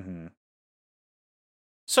 essentially. Mm-hmm.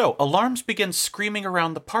 So, alarms begin screaming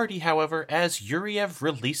around the party, however, as Yuriev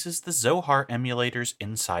releases the Zohar emulators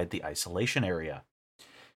inside the isolation area.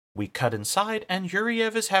 We cut inside, and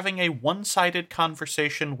Yuriev is having a one-sided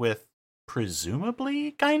conversation with,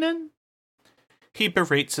 presumably, Guinan? He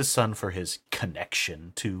berates his son for his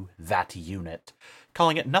connection to that unit,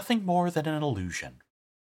 calling it nothing more than an illusion.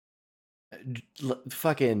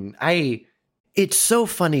 It's so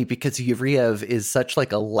funny because Yuriev is such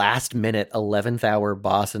like a last minute 11th hour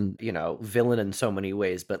boss and, villain in so many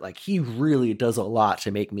ways, but like he really does a lot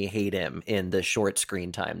to make me hate him in the short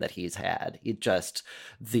screen time that he's had. It just,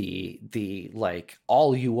 the like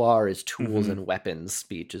all you are is tools and weapons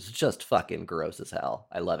speech is just fucking gross as hell.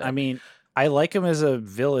 I love it. I mean, I like him as a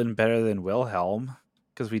villain better than Wilhelm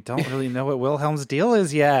because we don't really know what Wilhelm's deal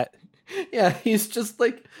is yet. Yeah, he's just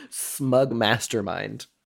like smug mastermind.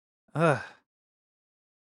 Ugh.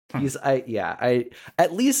 At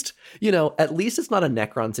least it's not a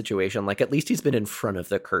Necron situation. Like, at least he's been in front of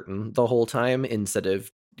the curtain the whole time instead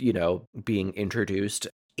of, being introduced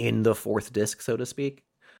in the fourth disc, so to speak.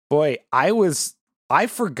 Boy, I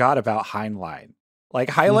forgot about Heinlein. Like,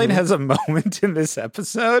 Heinlein has a moment in this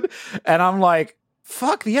episode, and I'm like,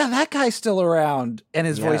 fuck, yeah, that guy's still around, and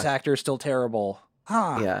his voice actor is still terrible.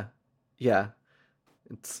 Huh. Yeah.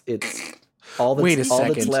 It's all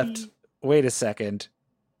that's left. Wait a second.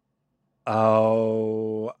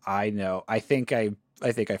 Oh, I know. I think I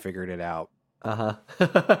figured it out.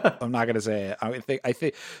 I'm not gonna say it. I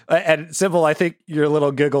think, and Sybil, I think your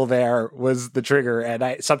little giggle there was the trigger,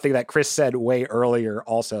 and something that Chris said way earlier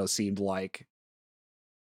also seemed like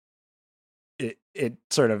it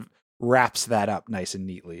sort of wraps that up nice and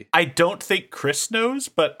neatly. I don't think Chris knows,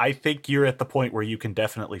 but I think you're at the point where you can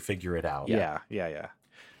definitely figure it out. Yeah.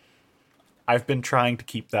 I've been trying to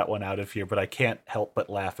keep that one out of here, but I can't help but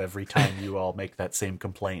laugh every time you all make that same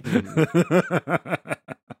complaint.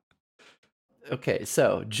 Okay,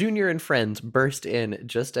 so Junior and friends burst in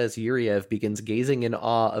just as Yuriev begins gazing in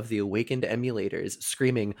awe of the awakened emulators,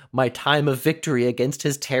 screaming, "My time of victory against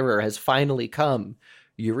his terror has finally come."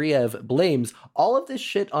 Yuriev blames all of this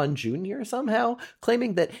shit on Junior somehow,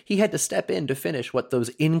 claiming that he had to step in to finish what those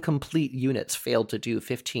incomplete units failed to do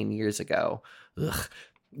 15 years ago. Ugh.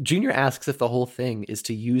 Junior asks if the whole thing is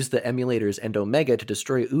to use the emulators and Omega to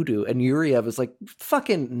destroy Udu, and Yuriev is like,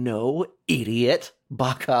 fucking no, idiot,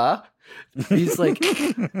 baka. He's like,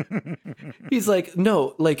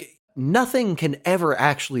 no, like, nothing can ever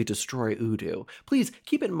actually destroy Udu. Please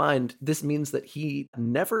keep in mind, this means that he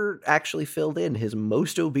never actually filled in his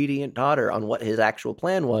most obedient daughter on what his actual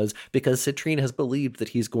plan was, because Citrine has believed that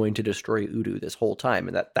he's going to destroy Udu this whole time,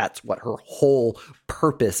 and that's what her whole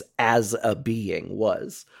purpose as a being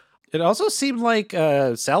was. It also seemed like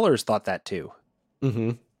Sellers thought that too.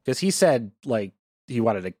 Mm-hmm. Because he said, like, he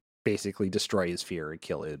wanted to basically destroy his fear and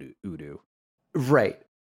kill Udu. Right.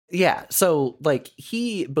 Yeah, so like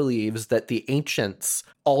he believes that the ancients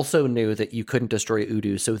also knew that you couldn't destroy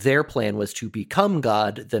Udu, so their plan was to become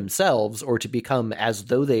God themselves or to become as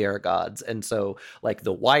though they are gods. And so like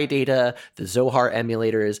the Y data, the Zohar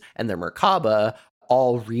emulators, and the Merkaba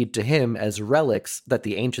all read to him as relics that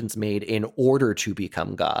the ancients made in order to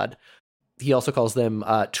become God. He also calls them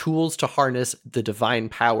tools to harness the divine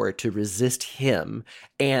power to resist him.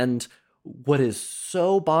 And what is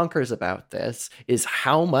so bonkers about this is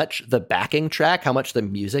how much the backing track, how much the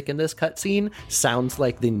music in this cutscene sounds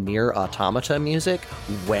like the Nier Automata music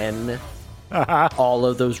when all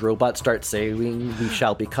of those robots start saying, "We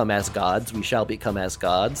shall become as gods, we shall become as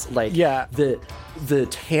gods." Like, Yeah. the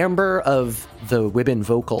timbre of the women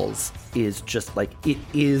vocals is just like, it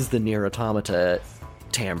is the Nier Automata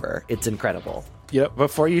timbre. It's incredible. Yeah,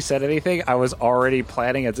 before you said anything, I was already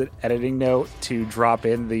planning as an editing note to drop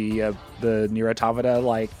in the Nier Automata,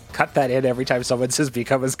 like cut that in every time someone says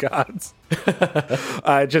 "become as gods,"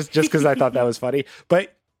 just because I thought that was funny.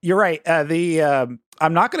 But you're right.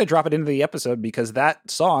 I'm not going to drop it into the episode because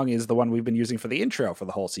that song is the one we've been using for the intro for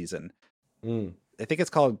the whole season. I think it's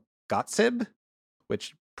called Gottsib,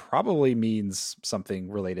 which probably means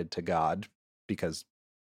something related to God because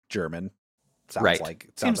German.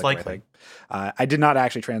 Seems likely. I did not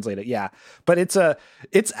actually translate it. Yeah, but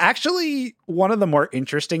it's actually one of the more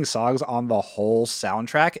interesting songs on the whole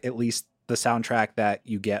soundtrack, at least the soundtrack that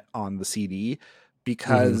you get on the CD,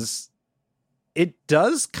 because it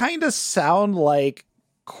does kind of sound like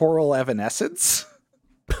choral Evanescence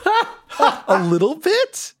a little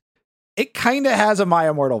bit. It kind of has a My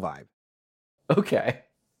Immortal vibe. Okay.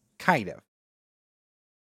 Kind of.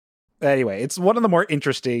 Anyway, it's one of the more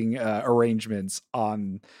interesting arrangements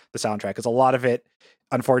on the soundtrack because a lot of it,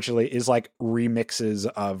 unfortunately, is like remixes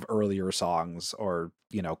of earlier songs or,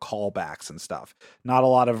 callbacks and stuff. Not a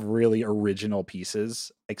lot of really original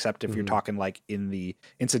pieces, except if you're talking like in the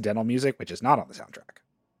incidental music, which is not on the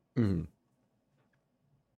soundtrack.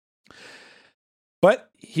 But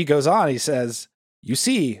he goes on, he says, "You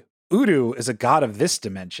see, Udu is a god of this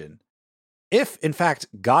dimension. If, in fact,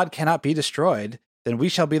 God cannot be destroyed, then we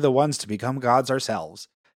shall be the ones to become gods ourselves."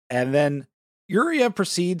 And then Yuria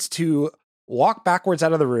proceeds to walk backwards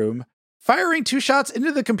out of the room, firing 2 shots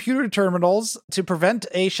into the computer terminals to prevent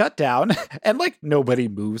a shutdown. And like nobody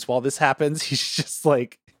moves while this happens. He's just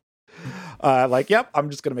like, yep,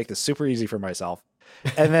 I'm just going to make this super easy for myself.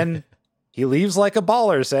 And then he leaves like a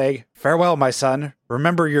baller saying, "Farewell, my son.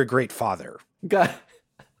 Remember your great father." God,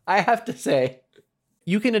 I have to say,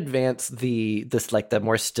 you can advance the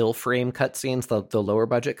more still frame cutscenes, the lower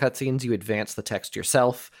budget cutscenes. You advance the text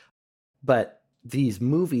yourself, but these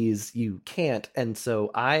movies you can't. And so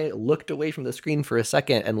I looked away from the screen for a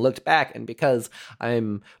second and looked back. And because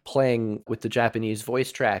I'm playing with the Japanese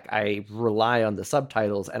voice track, I rely on the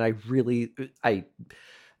subtitles. And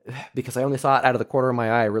because I only saw it out of the corner of my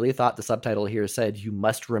eye, I really thought the subtitle here said, "You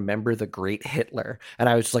must remember the great Hitler." And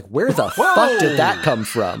I was just like, where the fuck did that come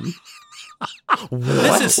from?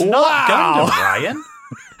 This is not Gundam, Ryan.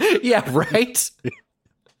 Yeah, right?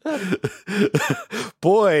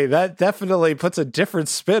 Boy, that definitely puts a different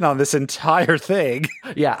spin on this entire thing.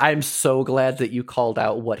 Yeah, I'm so glad that you called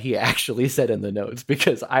out what he actually said in the notes,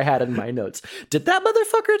 because I had in my notes, did that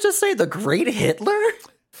motherfucker just say the great Hitler?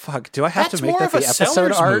 Fuck, do I have That's to make more that of the a episode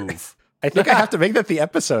seller's art? move. I think I have to make that the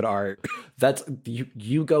episode art. That's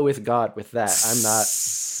you go with God with that. I'm not.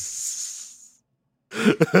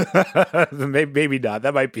 Maybe not.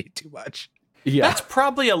 That might be too much. Yeah. That's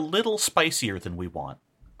probably a little spicier than we want.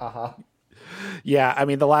 Uh-huh. Yeah, I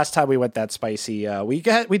mean, the last time we went that spicy, we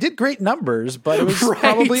did great numbers, but it was Right.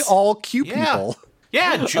 probably all Q Yeah. people.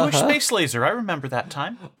 Yeah, Jewish space laser. I remember that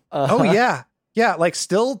time. Oh yeah. Yeah, like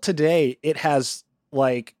still today it has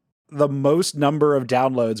like the most number of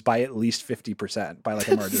downloads by at least 50%, by like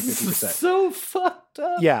a margin of 50%. So fucked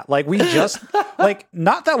up. Yeah, like we just like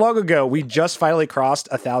not that long ago, we just finally crossed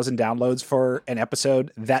 1,000 downloads for an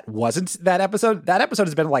episode that wasn't that episode. That episode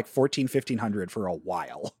has been like 1,500 for a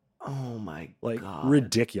while. Oh my Like God.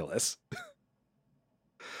 ridiculous.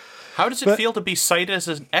 How does it But- feel to be cited as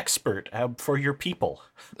an expert for your people?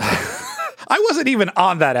 I wasn't even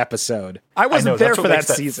on that episode. I wasn't there that's for what that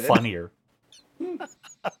makes season. Funnier.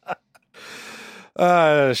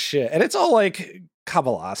 Shit. And it's all like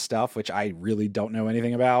Kabbalah stuff, which I really don't know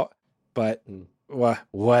anything about, but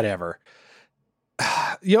whatever.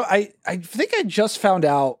 I think I just found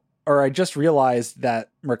out, or I just realized that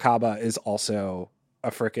Merkaba is also a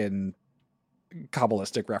frickin'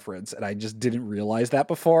 Kabbalistic reference, and I just didn't realize that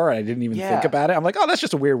before, and I didn't even think Yeah. about it. I'm like, oh, that's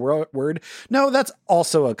just a weird word. No, that's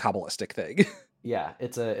also a Kabbalistic thing. Yeah,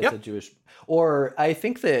 it's a Jewish, or I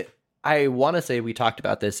think that I want to say we talked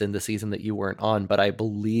about this in the season that you weren't on, but I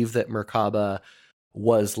believe that Merkaba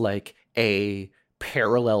was like a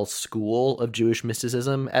parallel school of Jewish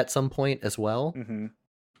mysticism at some point as well. Mm-hmm.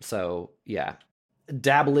 So, yeah.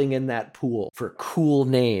 Dabbling in that pool for cool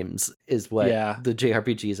names is what the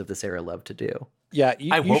JRPGs of this era love to do. Yeah,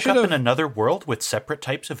 I woke up in another world with separate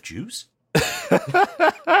types of Jews.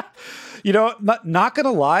 You know, not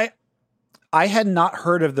gonna lie, I had not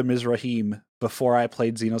heard of the Mizrahim before I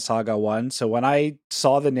played Xenosaga 1. So when I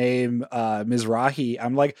saw the name Mizrahi,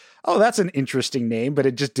 I'm like, oh, that's an interesting name, but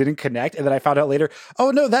it just didn't connect. And then I found out later,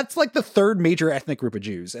 oh no, that's like the third major ethnic group of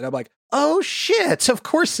Jews. And I'm like, oh shit, of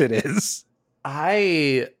course it is.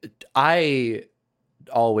 I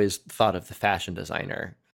always thought of the fashion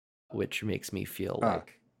designer, which makes me feel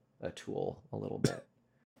like a tool a little bit.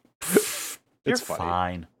 You're It's funny.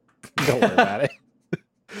 fine. Don't worry about it.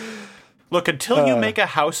 Look, until you make a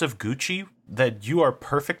house of Gucci, that you are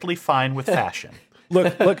perfectly fine with fashion.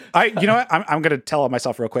 Look, you know what? I'm going to tell on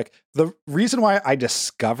myself real quick. The reason why I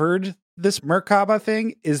discovered this Merkaba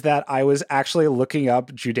thing is that I was actually looking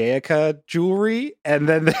up Judaica jewelry. And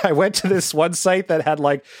then I went to this one site that had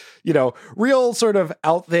like, you know, real sort of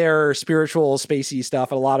out there spiritual spacey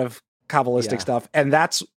stuff and a lot of Kabbalistic stuff. And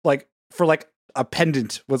that's like for like a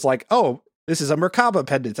pendant was like, oh, this is a Merkaba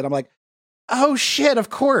pendant. And I'm like, oh shit, of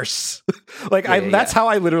course. That's how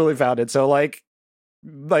I literally found it. So like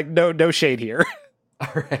no shade here.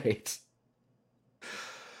 All right.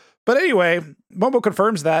 But anyway, Momo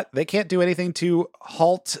confirms that they can't do anything to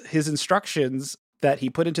halt his instructions that he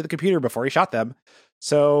put into the computer before he shot them.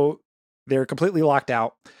 So they're completely locked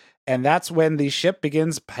out. And that's when the ship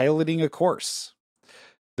begins piloting a course.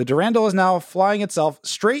 The Durandal is now flying itself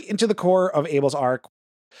straight into the core of Abel's Ark.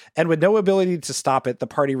 And with no ability to stop it, the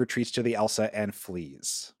party retreats to the Elsa and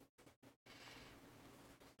flees.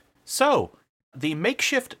 So, the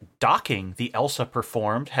makeshift docking the Elsa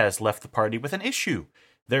performed has left the party with an issue.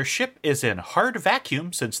 Their ship is in hard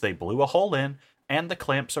vacuum since they blew a hole in, and the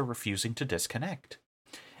clamps are refusing to disconnect.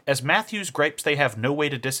 As Matthews gripes they have no way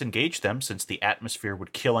to disengage them since the atmosphere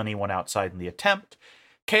would kill anyone outside in the attempt,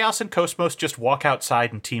 Chaos and Cosmos just walk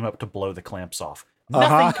outside and team up to blow the clamps off.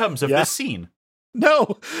 Nothing comes of this scene.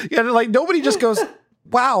 No. Yeah, like nobody just goes,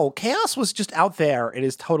 wow, Chaos was just out there. It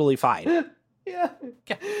is totally fine.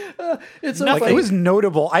 It's so Like funny. it was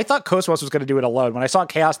notable. I thought Cosmos was going to do it alone. When I saw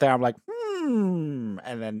Chaos there, I'm like, and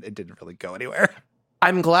then it didn't really go anywhere.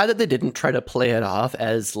 I'm glad that they didn't try to play it off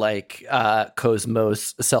as like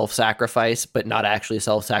Cosmos self-sacrifice, but not actually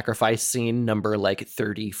self-sacrifice scene number like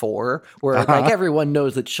 34, where like everyone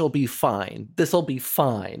knows that she'll be fine. This'll be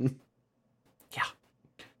fine. Yeah.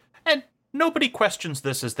 And nobody questions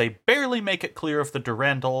this as they barely make it clear of the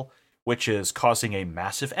Durandal, which is causing a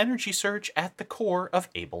massive energy surge at the core of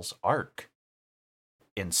Abel's Ark.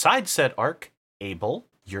 Inside said Ark, Abel,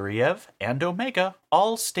 Uriev, and Omega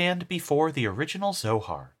all stand before the original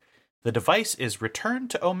Zohar. The device is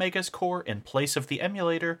returned to Omega's core in place of the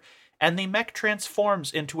emulator, and the mech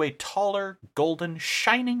transforms into a taller, golden,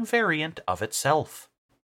 shining variant of itself.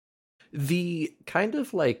 The kind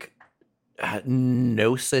of like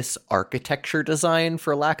Gnosis architecture design,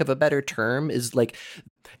 for lack of a better term, is like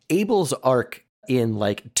Abel's Ark in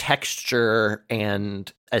like texture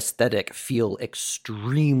and aesthetic feel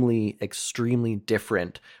extremely, extremely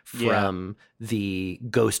different from the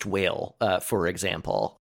Ghost Whale, for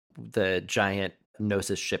example, the giant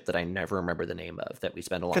Gnosis ship that I never remember the name of that we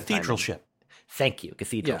spent a long time. Cathedral ship. Thank you,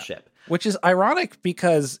 Cathedral ship. Which is ironic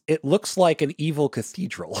because it looks like an evil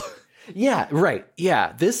cathedral. Yeah, right.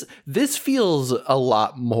 Yeah, this feels a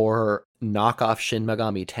lot more knockoff Shin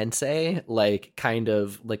Megami Tensei, like kind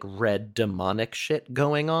of like red demonic shit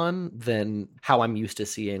going on than how I'm used to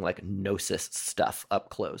seeing like Gnosis stuff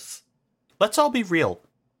up close. Let's all be real.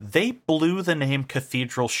 They blew the name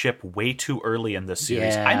Cathedral Ship way too early in this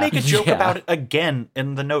series. I make a joke about it again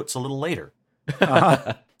in the notes a little later.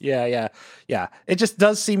 Yeah. It just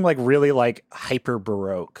does seem like really like hyper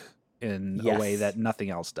Baroque in a way that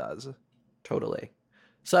nothing else does. Totally.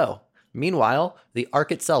 So, meanwhile, the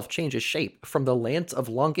Ark itself changes shape from the lance of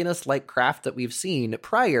Longinus-like craft that we've seen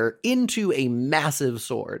prior into a massive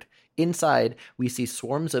sword. Inside, we see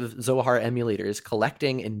swarms of Zohar emulators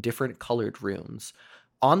collecting in different colored rooms.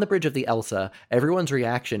 On the bridge of the Elsa, everyone's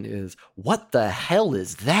reaction is, what the hell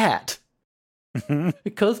is that?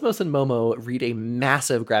 Cosmos and Momo read a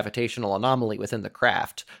massive gravitational anomaly within the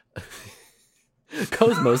craft.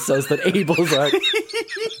 Cosmos says that Abel's Ark...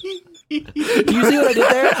 You see what I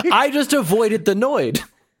did there? I just avoided the Noid.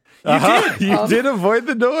 You did avoid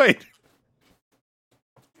the Noid.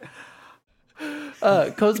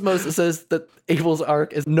 Cosmos says that Abel's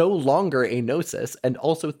arc is no longer a gnosis and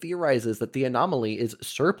also theorizes that the anomaly is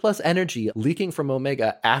surplus energy leaking from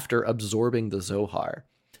Omega after absorbing the Zohar.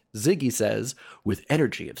 Ziggy says, with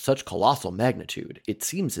energy of such colossal magnitude, it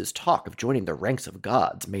seems his talk of joining the ranks of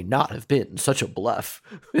gods may not have been such a bluff.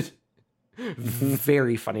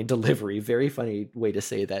 Very funny delivery, very funny way to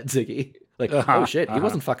say that, Ziggy. Like, oh shit, he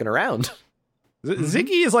wasn't fucking around.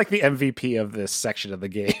 Ziggy is like the MVP of this section of the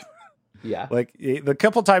game. Yeah. Like, the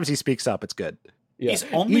couple times he speaks up, it's good. Yeah. He's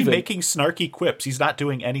only making snarky quips. He's not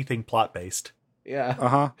doing anything plot-based.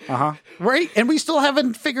 Yeah. Right? And we still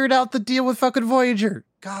haven't figured out the deal with fucking Voyager.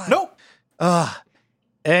 God. Nope.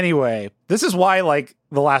 Anyway, this is why, like,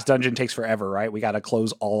 the last dungeon takes forever, right? We got to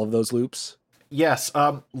close all of those loops. Yes.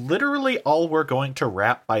 Literally all we're going to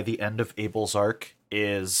wrap by the end of Abel's arc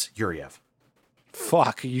is Yuriev.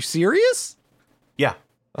 Fuck, are you serious? Yeah.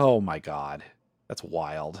 Oh my god. That's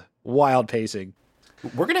wild. Wild pacing.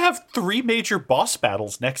 We're going to have 3 major boss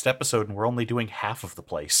battles next episode, and we're only doing half of the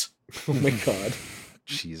place. Oh my god.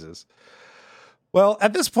 Jesus. Well,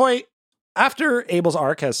 at this point, after Abel's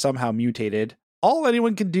arc has somehow mutated, all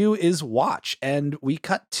anyone can do is watch, and we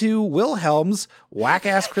cut to Wilhelm's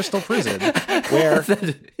whack-ass crystal prison, where...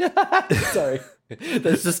 Sorry.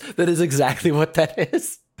 That is exactly what that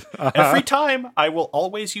is. Every time, I will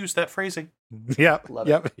always use that phrasing. Yep. Love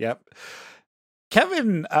it.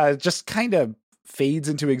 Kevin just kind of fades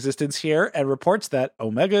into existence here and reports that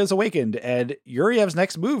Omega is awakened, and Yuriev's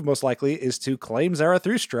next move, most likely, is to claim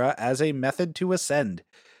Zarathustra as a method to ascend.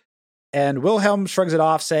 And Wilhelm shrugs it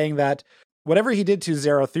off, saying that whatever he did to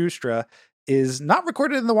Zarathustra is not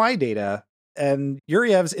recorded in the Y data, and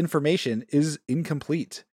Yuriev's information is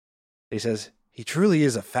incomplete. He says, he truly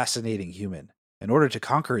is a fascinating human. In order to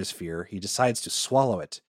conquer his fear, he decides to swallow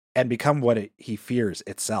it and become what he fears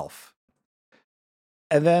itself.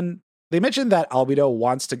 And then they mentioned that Albedo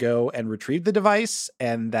wants to go and retrieve the device,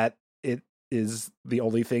 and that it is the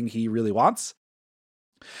only thing he really wants.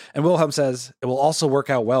 And Wilhelm says, it will also work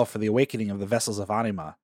out well for the awakening of the vessels of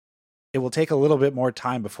Anima. It will take a little bit more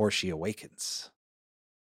time before she awakens.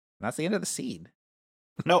 And that's the end of the scene.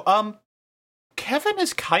 No, Kevin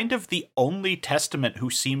is kind of the only Testament who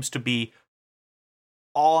seems to be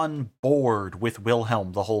on board with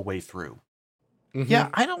Wilhelm the whole way through. Mm-hmm. Yeah,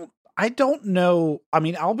 I don't know. I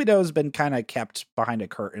mean, Albedo's been kind of kept behind a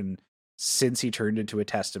curtain since he turned into a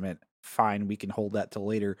Testament. Fine, we can hold that till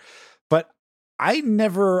later. But I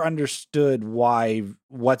never understood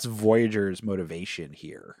what's Voyager's motivation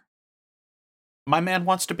here. My man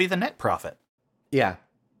wants to be the net prophet. Yeah.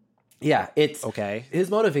 Yeah, it's okay. His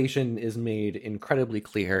motivation is made incredibly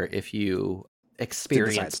clear if you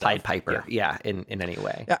experience Pied Piper, in any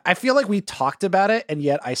way. Yeah, I feel like we talked about it, and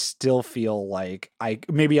yet I still feel like I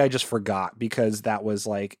just forgot because that was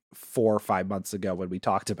like 4 or 5 months ago when we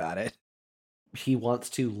talked about it. He wants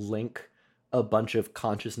to link a bunch of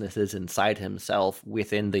consciousnesses inside himself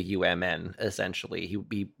within the UMN. Essentially,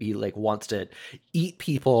 he like wants to eat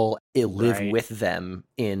people, live with them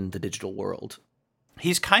in the digital world.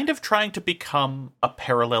 He's kind of trying to become a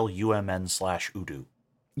parallel UMN/Udu.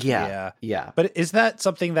 Yeah. But is that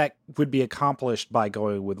something that would be accomplished by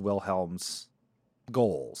going with Wilhelm's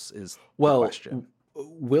goals? Is the question.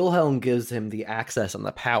 Wilhelm gives him the access and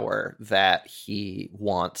the power that he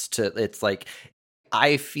wants to. It's like,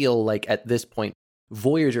 I feel like at this point,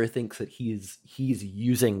 Voyager thinks that he's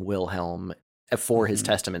using Wilhelm for his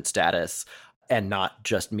Testament status and not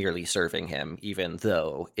just merely serving him, even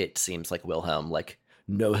though it seems like Wilhelm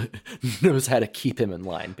knows how to keep him in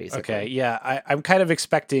line, basically. Okay, yeah, I'm kind of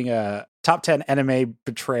expecting a top 10 anime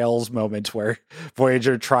betrayals moment where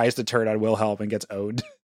Voyager tries to turn on Wilhelm and gets owned.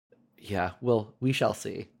 Yeah, well, we shall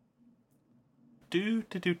see. I'm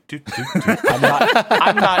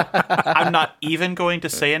not even going to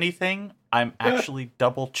say anything. I'm actually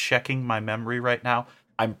double checking my memory right now.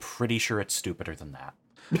 I'm pretty sure it's stupider than that.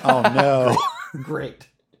 Oh no. Great.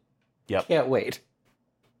 Yep. Can't wait.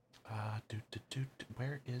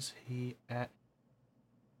 Where is he at?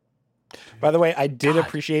 By the way, I did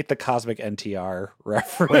appreciate the Cosmic NTR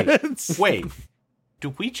reference. Wait.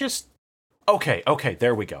 Do we just... Okay,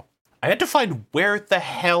 there we go. I had to find where the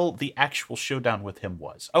hell the actual showdown with him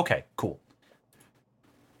was. Okay, cool.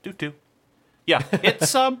 Yeah,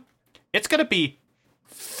 it's gonna be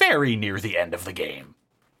very near the end of the game.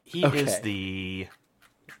 He is the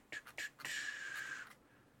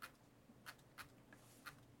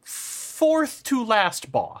fourth to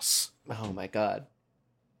last boss. Oh my god.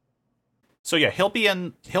 So yeah, he'll be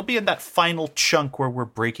in that final chunk where we're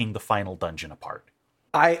breaking the final dungeon apart.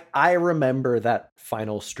 I remember that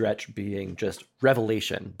final stretch being just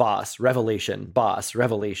revelation, boss, revelation, boss,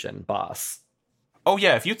 revelation, boss. Oh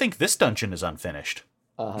yeah, if you think this dungeon is unfinished.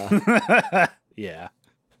 Yeah.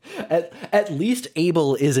 At least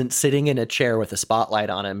Abel isn't sitting in a chair with a spotlight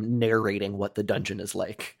on him narrating what the dungeon is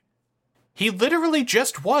like. He literally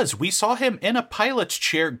just was. We saw him in a pilot's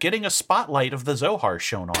chair getting a spotlight of the Zohar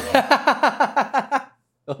shown on him.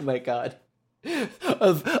 Oh my god.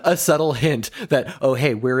 Of a subtle hint that, oh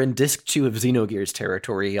hey, we're in disc 2 of Xenogears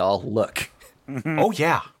territory, y'all. Look. Oh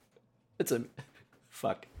yeah. It's a...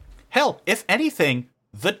 Fuck. Hell, if anything,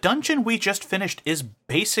 the dungeon we just finished is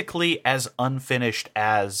basically as unfinished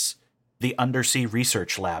as the undersea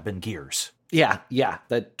research lab in Gears. Yeah,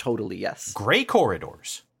 that totally, yes. Gray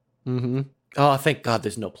corridors. Mm-hmm. Oh, thank God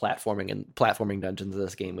there's no platforming dungeons in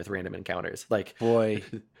this game with random encounters. Like, Boy.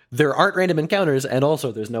 There aren't random encounters, and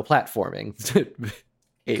also there's no platforming.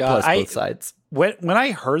 A God, plus both sides. When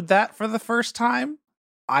I heard that for the first time,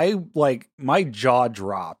 my jaw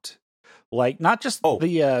dropped. Like, not just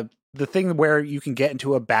the thing where you can get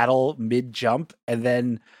into a battle mid-jump, and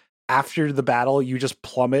then after the battle, you just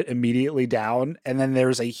plummet immediately down, and then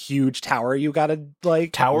there's a huge tower you gotta,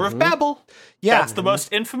 like... Tower of Babel. Yeah. That's the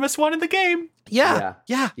most infamous one in the game. Yeah.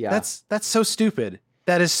 That's so stupid.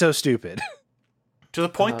 That is so stupid. To the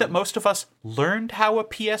point that most of us learned how a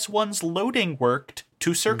PS1's loading worked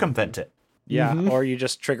to circumvent it. Yeah, or you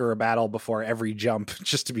just trigger a battle before every jump,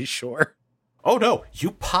 just to be sure. Oh no,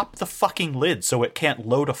 you pop the fucking lid so it can't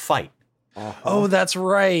load a fight. Oh, that's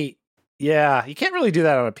right. Yeah, you can't really do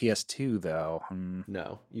that on a PS2, though.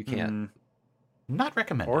 No, you can't. Not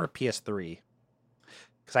recommended. Or a PS3.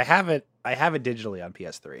 Because I have it digitally on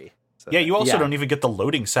PS3. So yeah, you also don't even get the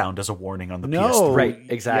loading sound as a warning on the PS3. No, right,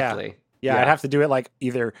 exactly. Yeah, I'd have to do it like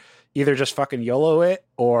either just fucking YOLO it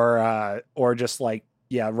or just like,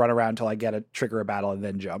 run around until I trigger a battle and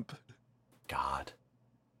then jump. God.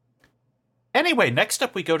 Anyway, next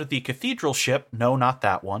up we go to the cathedral ship. No, not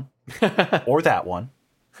that one. Or that one.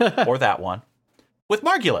 Or that one. With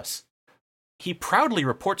Margulis. He proudly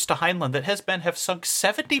reports to Heinlein that his men have sunk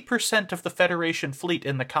 70% of the Federation fleet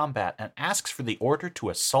in the combat and asks for the order to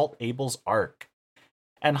assault Abel's Ark.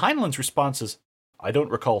 And Heinlein's response is, I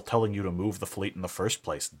don't recall telling you to move the fleet in the first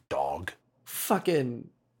place, dog. Fucking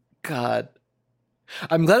God.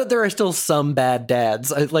 I'm glad that there are still some bad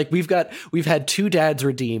dads. We've had 2 dads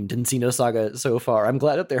redeemed in Xenosaga so far. I'm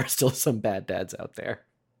glad that there are still some bad dads out there.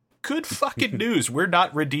 Good fucking news. We're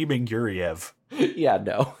not redeeming Yuriev. Yeah,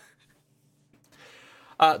 no.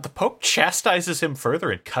 The Pope chastises him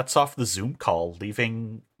further and cuts off the Zoom call,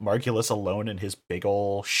 leaving Margulis alone in his big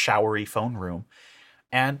ol' showery phone room.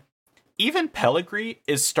 And even Pellegrini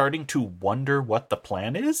is starting to wonder what the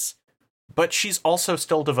plan is, but she's also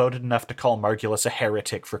still devoted enough to call Margulis a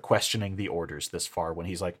heretic for questioning the orders this far when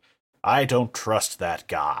he's like, I don't trust that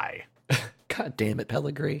guy. God damn it,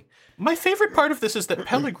 Pellegrini. My favorite part of this is that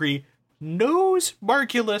Pellegrini knows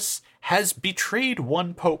Margulis has betrayed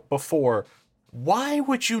one pope before. Why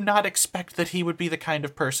would you not expect that he would be the kind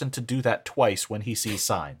of person to do that twice when he sees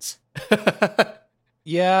signs?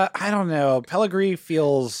 Yeah, I don't know. Pellegrini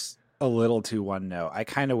feels a little too one note. I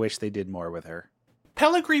kind of wish they did more with her.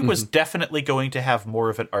 Pellegrini was definitely going to have more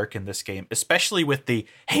of an arc in this game, especially with the,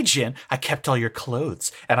 hey, Jin, I kept all your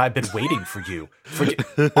clothes, and I've been waiting for you.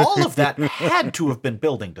 All of that had to have been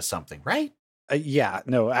building to something, right? Yeah,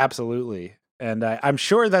 no, absolutely. And I'm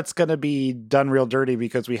sure that's going to be done real dirty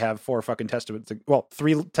because we have 4 fucking testaments.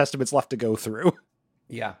 3 testaments left to go through.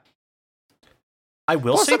 Yeah. I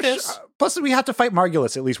will say this. Plus, we have to fight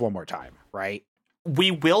Margulis at least one more time, right?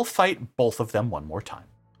 We will fight both of them one more time.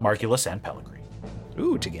 Margulis and Pellegrini.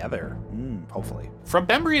 Ooh, together. Hopefully. From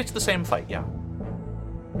memory, it's the same fight, yeah.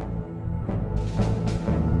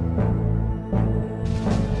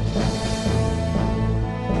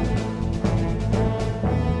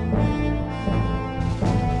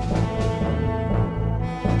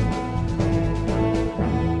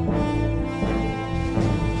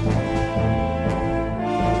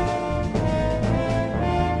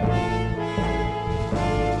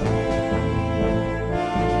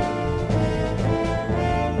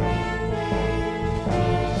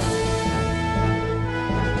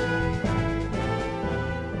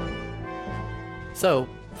 So,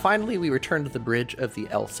 finally we return to the bridge of the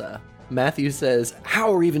Elsa. Matthew says,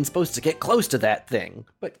 how are we even supposed to get close to that thing?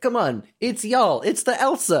 But come on, it's y'all, it's the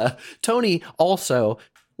Elsa. Tony also,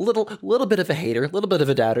 little bit of a hater, little bit of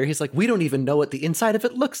a doubter. He's like, we don't even know what the inside of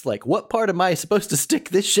it looks like. What part am I supposed to stick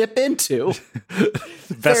this ship into?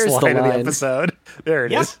 Best line of the episode. There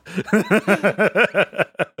it is.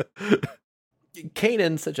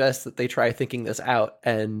 Kanan suggests that they try thinking this out,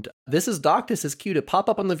 and this is Doctus's cue to pop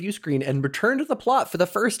up on the view screen and return to the plot for the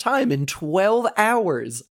first time in 12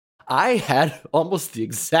 hours. I had almost the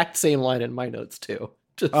exact same line in my notes too.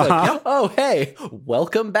 Just like, oh, hey,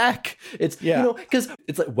 welcome back. It's, because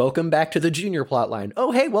it's like, welcome back to the Junior plot line.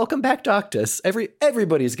 Oh, hey, welcome back, Doctus.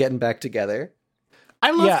 Everybody's getting back together.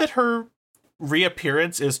 I love that her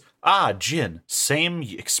reappearance is, Jin, same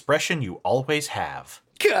expression you always have.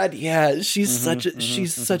 God, yeah, she's such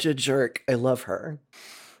a jerk. I love her.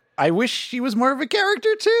 I wish she was more of a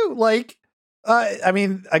character too. Like, I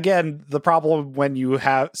mean, again, the problem when you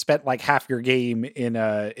have spent like half your game in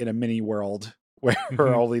a mini world where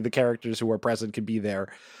only the characters who are present can be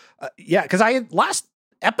there. Because last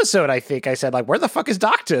episode, I think I said, like, where the fuck is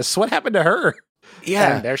Doctus? What happened to her?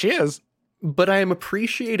 Yeah. And there she is. But I am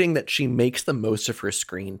appreciating that she makes the most of her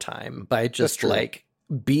screen time by just like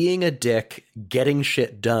being a dick, getting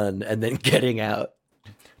shit done, and then getting out.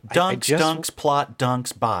 Dunks, plot,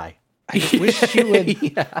 dunks, bye. I wish she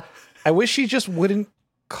would. I wish she just wouldn't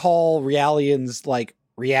call Realians like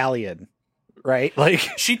Realian, right? Like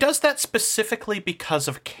she does that specifically because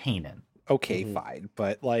of Kanan. Okay, fine,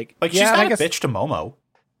 but like she's not a bitch to Momo.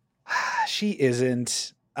 She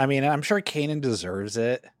isn't. I mean, I'm sure Kanan deserves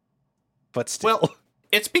it, but still. Well,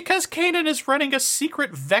 it's because Kanan is running a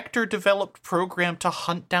secret vector-developed program to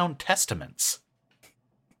hunt down testaments.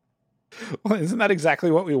 Well, isn't that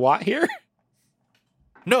exactly what we want here?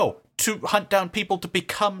 No, to hunt down people to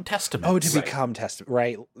become testaments. Oh, to become testament,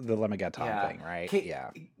 right? The Lemegeton thing, right?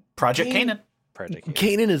 Project Kanan.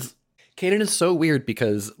 Kanan is so weird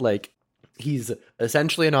because like he's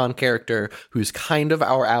essentially a non-character who's kind of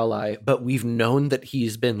our ally, but we've known that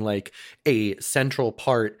he's been like a central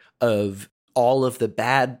part of all of the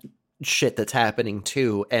bad shit that's happening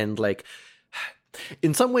too, and like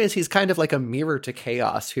in some ways he's kind of like a mirror to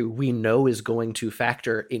Chaos, who we know is going to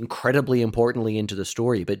factor incredibly importantly into the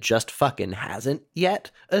story, but just fucking hasn't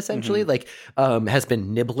yet, essentially. Like has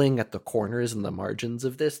been nibbling at the corners and the margins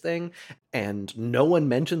of this thing, and no one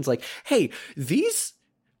mentions like, hey, these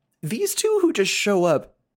two who just show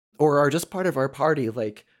up or are just part of our party,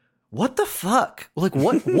 like, what the fuck? Like,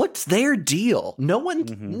 what's their deal? No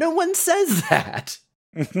one says that.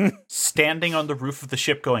 Standing on the roof of the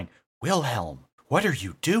ship going, Wilhelm, what are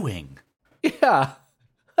you doing? Yeah.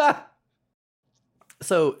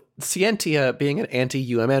 So Scientia, being an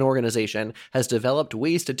anti-UMN organization, has developed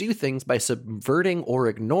ways to do things by subverting or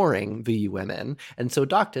ignoring the UMN, and so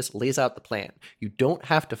Doctus lays out the plan. You don't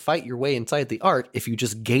have to fight your way inside the Ark if you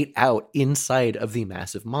just gate out inside of the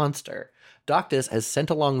massive monster. Doctus has sent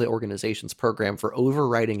along the organization's program for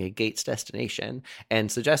overriding a gate's destination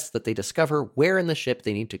and suggests that they discover where in the ship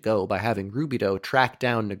they need to go by having Rubido track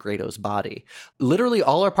down Negredo's body. Literally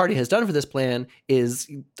all our party has done for this plan is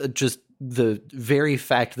just the very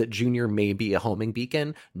fact that Junior may be a homing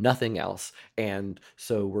beacon, nothing else. And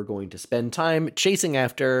so we're going to spend time chasing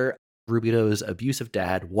after Rubido's abusive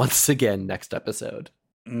dad once again next episode.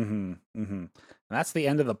 And that's the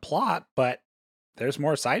end of the plot, but there's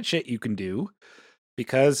more side shit you can do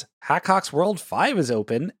because Hackhock's World 5 is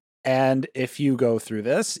open, and if you go through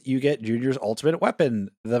this, you get Junior's ultimate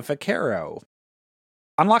weapon, the Vaquero.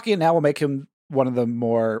 Unlocking it now will make him one of the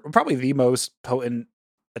probably the most potent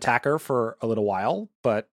attacker for a little while,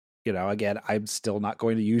 but again, I'm still not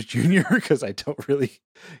going to use Junior because I don't really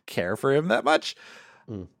care for him that much.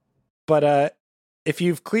 But if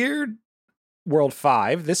you've cleared World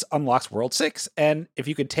 5, this unlocks World 6, and if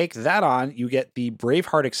you could take that on, you get the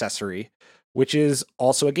Braveheart accessory, which is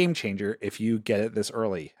also a game changer if you get it this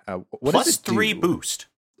early. What Plus does it 3 do? boost.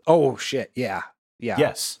 Oh shit, yeah.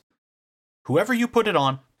 Yes. Whoever you put it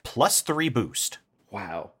on, plus 3 boost.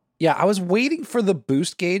 Wow. Yeah, I was waiting for the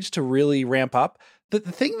boost gauge to really ramp up. The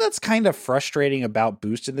thing that's kind of frustrating about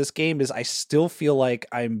boost in this game is I still feel like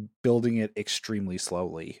I'm building it extremely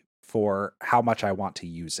slowly for how much I want to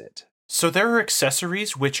use it. So there are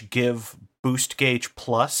accessories which give boost gauge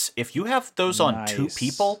plus. If you have those on 2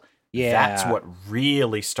 people, that's what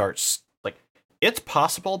really starts. Like, it's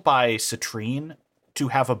possible by Citrine to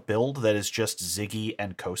have a build that is just Ziggy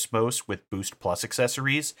and Cosmos with boost plus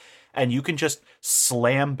accessories, and you can just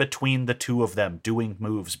slam between the two of them doing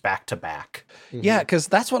moves back to back. Yeah, because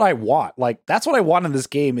that's what I want. Like, that's what I want in this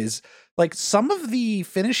game is, like, some of the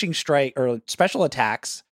finishing strike or special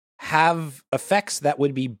attacks have effects that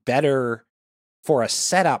would be better for a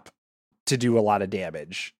setup to do a lot of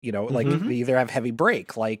damage. Like they either have heavy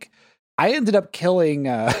break. Like, I ended up killing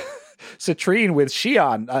Citrine with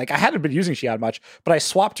Xion. Like, I hadn't been using Xion much, but I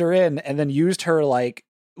swapped her in and then used her like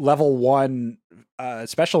level 1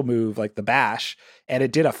 special move, like the bash, and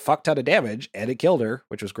it did a fuck ton of damage and it killed her,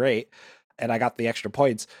 which was great. And I got the extra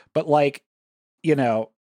points. But like,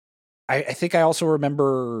 I think I also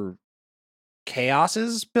remember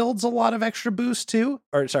Chaos's builds a lot of extra boost too,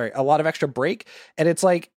 or sorry, a lot of extra break. And it's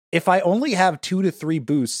like, if I only have 2 to 3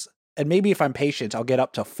 boosts, and maybe if I'm patient, I'll get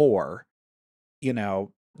up to 4, you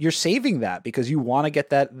know, you're saving that because you want to get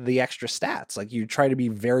the extra stats. Like, you try to be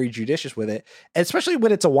very judicious with it, especially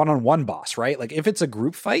when it's a one-on-one boss, right? Like, if it's a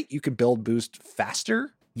group fight, you could build boost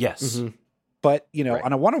faster. Yes. Mm-hmm. But, you know,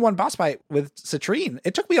 on a one-on-one boss fight with Citrine,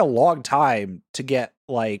 it took me a long time to get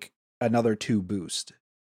like another 2 boost.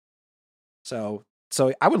 So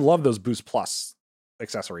I would love those boost plus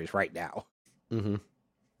accessories right now. Mm-hmm.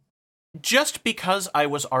 Just because I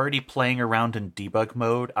was already playing around in debug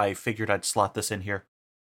mode, I figured I'd slot this in here.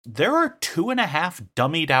 There are 2.5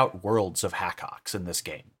 dummied out worlds of Hackox in this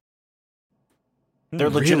game. They're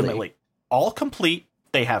legitimately all complete.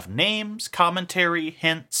 They have names, commentary,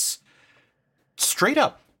 hints. Straight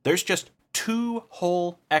up, there's just 2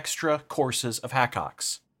 whole extra courses of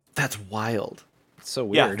Hackox. That's wild. It's so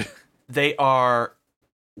weird. Yeah, they are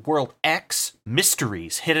World X,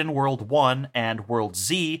 Mysteries, Hidden World 1, and World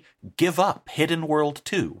Z, Give Up, Hidden World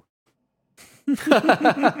 2.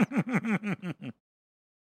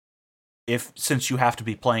 Since you have to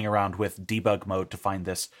be playing around with debug mode to find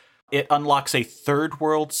this, it unlocks a third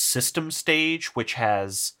world system stage, which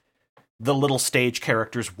has the little stage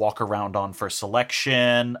characters walk around on for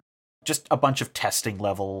selection, just a bunch of testing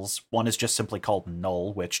levels. One is just simply called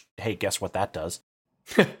Null, which, hey, guess what that does?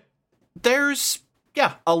 There's,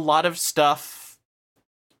 a lot of stuff.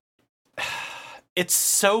 It's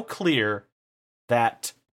so clear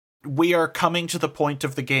that we are coming to the point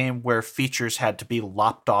of the game where features had to be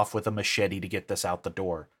lopped off with a machete to get this out the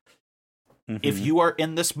door. Mm-hmm. If you are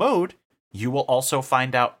in this mode, you will also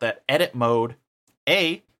find out that edit mode,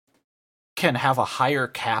 A, can have a higher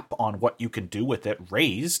cap on what you can do with it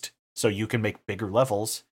raised, so you can make bigger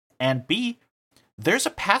levels, and B, there's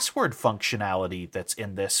a password functionality that's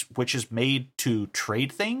in this, which is made to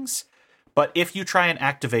trade things, but if you try and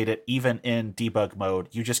activate it, even in debug mode,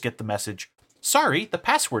 you just get the message, sorry, the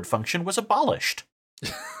password function was abolished.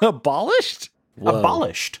 Abolished? Whoa.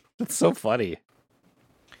 Abolished. That's so funny.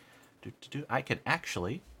 I can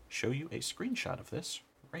actually show you a screenshot of this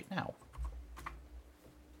right now.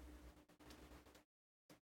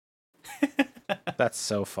 That's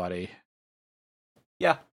so funny.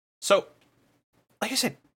 Yeah. So, like I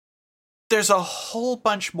said, there's a whole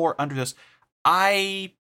bunch more under this.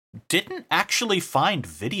 I didn't actually find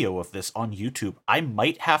video of this on YouTube. I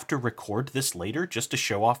might have to record this later just to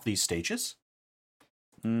show off these stages.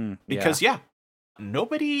 Because,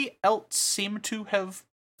 nobody else seemed to have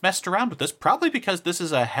messed around with this. Probably because this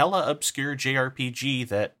is a hella obscure JRPG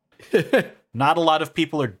that not a lot of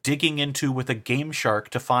people are digging into with a Game Shark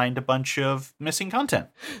to find a bunch of missing content.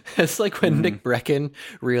 It's like when Nick Brecken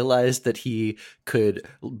realized that he could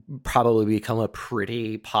probably become a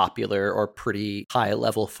pretty popular or pretty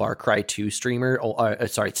high-level Far Cry 2 streamer,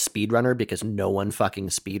 speedrunner, because no one fucking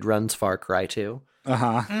speedruns Far Cry 2.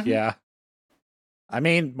 Uh-huh, mm-hmm. Yeah. I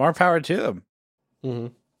mean, more power to him. Mm-hmm.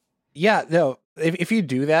 Yeah, no, if you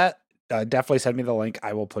do that, definitely send me the link.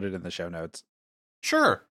 I will put it in the show notes.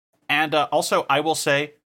 Sure. And also, I will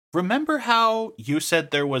say, remember how you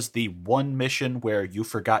said there was the one mission where you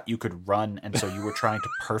forgot you could run, and so you were trying to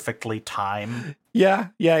perfectly time? Yeah.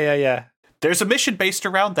 There's a mission based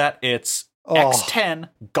around that. It's X10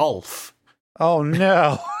 Golf. Oh,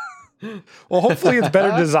 no. Well, hopefully it's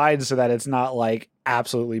better designed so that it's not, like,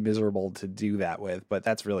 absolutely miserable to do that with, but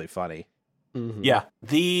that's really funny. Mm-hmm. Yeah.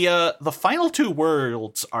 The final 2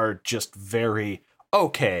 worlds are just very,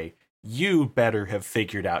 okay, you better have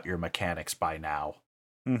figured out your mechanics by now.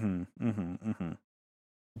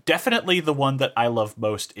 Definitely the one that I love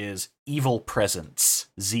most is Evil Presence,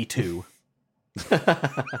 Z2.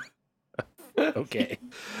 Okay.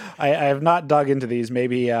 I have not dug into these.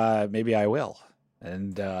 Maybe I will.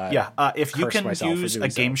 And if you can use a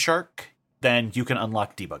Game Shark, then you can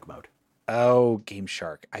unlock debug mode. Oh, Game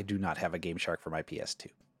Shark. I do not have a Game Shark for my PS2.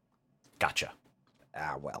 Gotcha.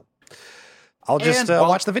 Well. I'll just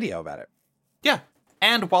watch the video about it. Yeah.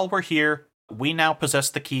 And while we're here, we now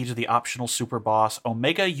possess the key to the optional super boss,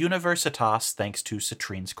 Omega Universitas, thanks to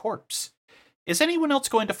Citrine's corpse. Is anyone else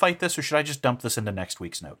going to fight this, or should I just dump this into next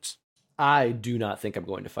week's notes? I do not think I'm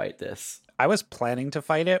going to fight this. I was planning to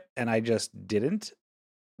fight it, and I just didn't.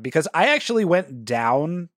 Because I actually went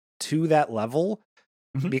down to that level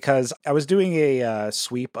because I was doing a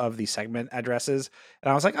sweep of the segment addresses,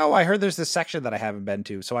 and I was like, oh, I heard there's this section that I haven't been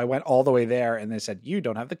to. So I went all the way there, and they said, you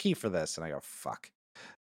don't have the key for this. And I go, fuck.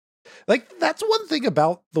 Like, that's one thing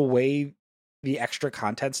about the way the extra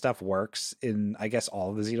content stuff works in, I guess, all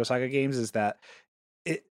of the Xenosaga games, is that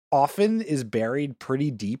it often is buried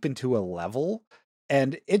pretty deep into a level.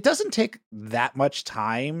 And it doesn't take that much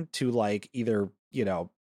time to like either,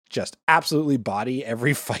 just absolutely body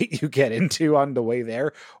every fight you get into on the way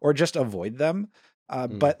there or just avoid them.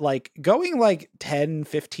 But like going like 10,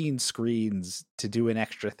 15 screens to do an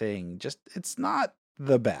extra thing, it's not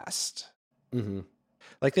the best. Mm-hmm.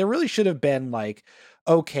 Like there really should have been like,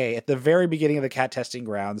 okay, at the very beginning of the cat testing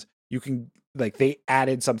grounds, you can like, they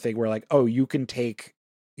added something where like, oh, you can take,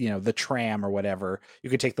 the tram or whatever. You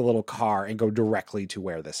could take the little car and go directly to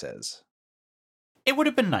where this is. It would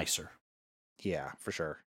have been nicer. Yeah, for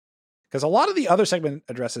sure. Because a lot of the other segment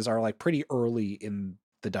addresses are like pretty early in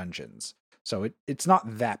the dungeons. So it's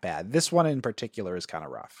not that bad. This one in particular is kind of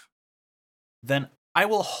rough. Then I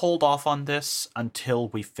will hold off on this until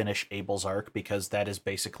we finish Abel's arc, because that is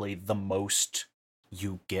basically the most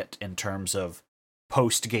you get in terms of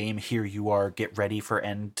post-game, here you are, get ready for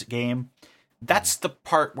end game. That's the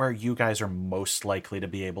part where you guys are most likely to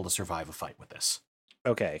be able to survive a fight with this.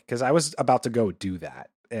 Okay, because I was about to go do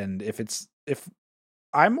that. And if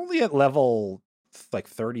I'm only at level like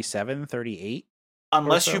 37, 38.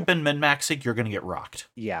 Unless you've been min-maxing, you're going to get rocked.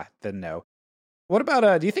 Yeah, then no. What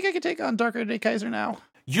about, do you think I could take on Darker Day Kaiser now?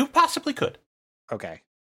 You possibly could. Okay.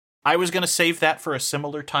 I was going to save that for a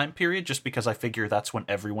similar time period, just because I figure that's when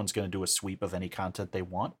everyone's going to do a sweep of any content they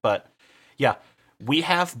want. But yeah, we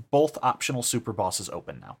have both optional super bosses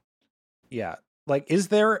open now. Yeah. Like, is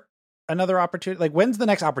there another opportunity? Like, when's the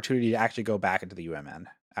next opportunity to actually go back into the UMN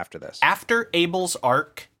after this? After Abel's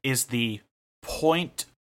arc is the point.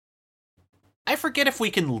 I forget if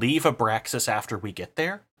we can leave Abraxas after we get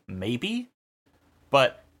there. Maybe.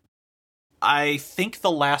 But I think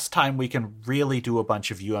the last time we can really do a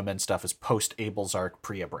bunch of UMN stuff is post Abel's arc,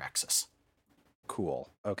 pre-Abraxas.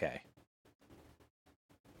 Cool. Okay.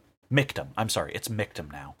 Mictum. I'm sorry, it's Mictum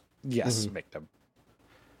now. Yes, Mictum.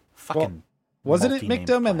 Fucking. Wasn't it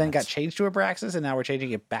Mictum and then got changed to Abraxas and now we're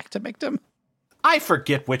changing it back to Mictum? I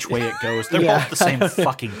forget which way it goes. They're both the same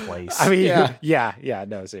fucking place. I mean, yeah,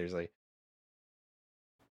 no, seriously.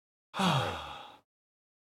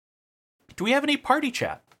 Do we have any party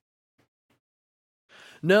chat?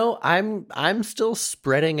 No, I'm still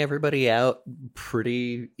spreading everybody out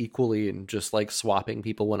pretty equally and just like swapping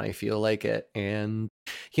people when I feel like it. And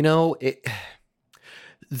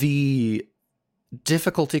the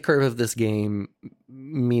difficulty curve of this game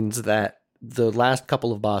means that the last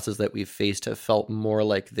couple of bosses that we've faced have felt more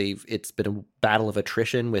like it's been a battle of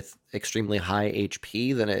attrition with extremely high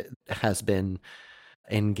HP than it has been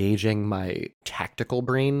engaging my tactical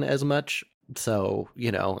brain as much. So,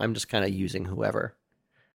 I'm just kind of using whoever.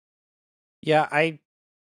 Yeah,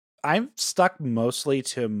 I'm stuck mostly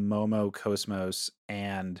to Momo, Cosmos,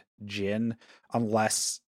 and Jin,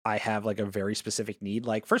 unless I have like a very specific need.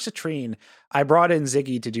 Like for Citrine, I brought in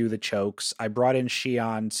Ziggy to do the chokes. I brought in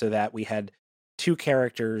Xion so that we had two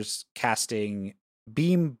characters casting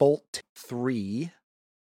Beam Bolt 3,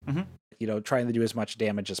 trying to do as much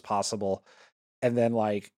damage as possible. And then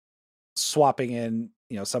like swapping in,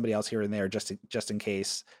 somebody else here and there just in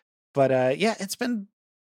case. But yeah, it's been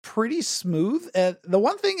pretty smooth. The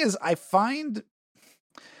one thing is I find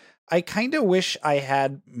I kind of wish I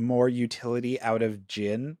had more utility out of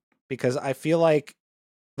Jin, because I feel like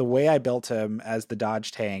the way I built him as the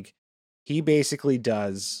dodge tank, he basically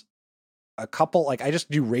does a couple, like I just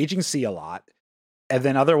do Raging Sea a lot. And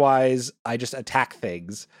then otherwise I just attack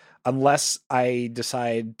things unless I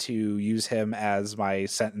decide to use him as my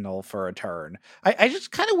sentinel for a turn. I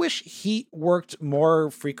just kind of wish heat worked more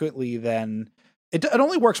frequently than it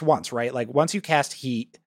only works once, right? Like once you cast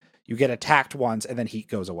heat, you get attacked once and then heat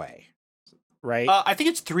goes away, right? I think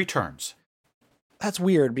it's 3 turns. That's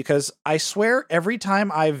weird because I swear every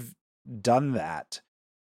time I've done that,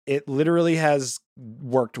 it literally has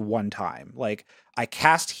worked one time. Like I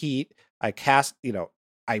cast heat, I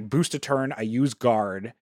boost a turn, I use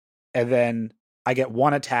guard, and then I get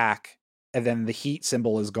one attack, and then the heat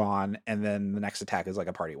symbol is gone, and then the next attack is like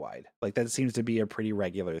a party wide. Like that seems to be a pretty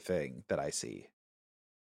regular thing that I see.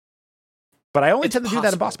 But I only tend to do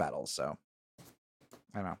that in boss battles, so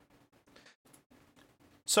I don't know.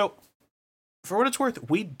 So, for what it's worth,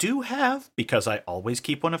 we do have, because I always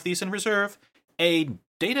keep one of these in reserve, a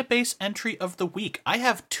database entry of the week. I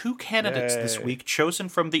have 2 candidates this week chosen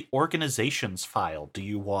from the organizations file. Do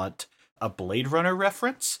you want a Blade Runner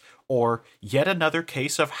reference, or yet another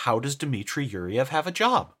case of how does Dmitry Yuriev have a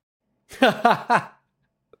job? The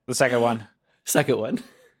second one. Second one.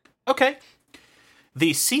 Okay.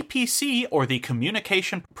 The CPC, or the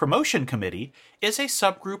Communication Promotion Committee, is a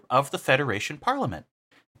subgroup of the Federation Parliament,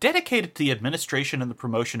 dedicated to the administration and the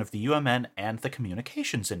promotion of the UMN and the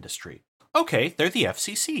communications industry. Okay, they're the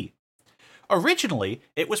FCC. Originally,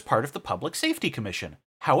 it was part of the Public Safety Commission.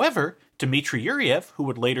 However, Dmitry Yuriev, who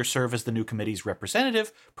would later serve as the new committee's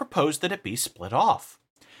representative, proposed that it be split off.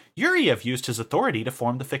 Yuriev used his authority to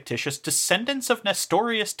form the fictitious Descendants of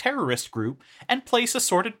Nestorius terrorist group and place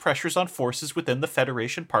assorted pressures on forces within the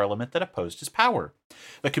Federation Parliament that opposed his power.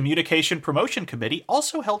 The Communication Promotion Committee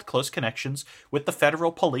also held close connections with the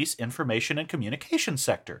Federal Police Information and Communications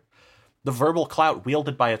sector. The verbal clout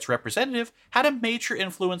wielded by its representative had a major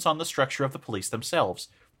influence on the structure of the police themselves.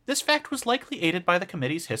 This fact was likely aided by the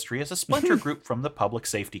committee's history as a splinter group from the Public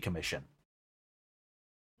Safety Commission.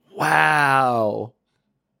 Wow.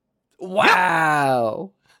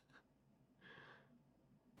 Wow.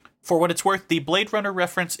 For what it's worth, the Blade Runner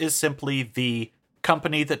reference is simply the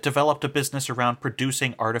company that developed a business around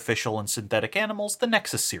producing artificial and synthetic animals, the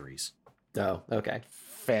Nexus series. Oh, okay.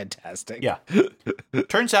 Fantastic. Yeah.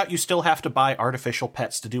 Turns out you still have to buy artificial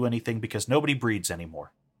pets to do anything because nobody breeds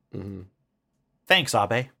anymore. Mm-hmm. Thanks,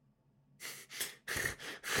 Abe.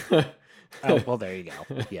 Oh, well, there you go.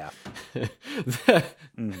 Yeah.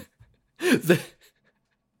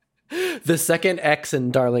 The second X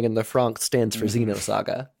in Darling in the Franxx stands for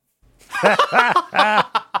Xenosaga.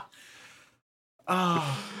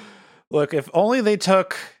 Oh. Look, if only they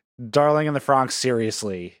took Darling in the Franxx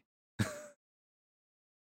seriously.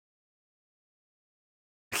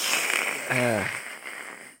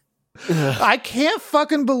 I can't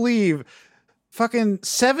fucking believe fucking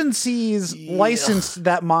Seven Seas licensed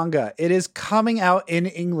that manga. It is coming out in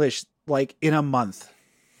English like in a month.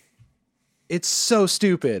 It's so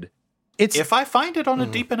stupid. If I find it on a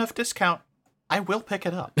deep enough discount, I will pick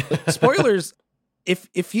it up. Spoilers,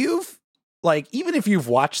 if you've like even if you've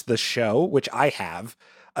watched the show, which I have,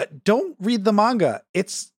 don't read the manga.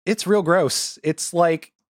 It's real gross. It's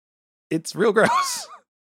real gross.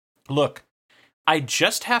 Look, I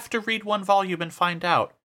just have to read one volume and find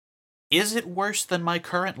out, is it worse than my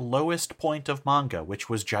current lowest point of manga, which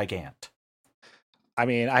was Gigant? I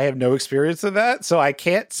mean, I have no experience in that, so I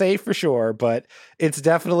can't say for sure, but it's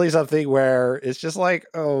definitely something where it's just like,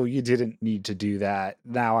 oh, you didn't need to do that.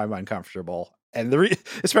 Now I'm uncomfortable. And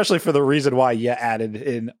especially for the reason why you added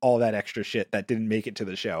in all that extra shit that didn't make it to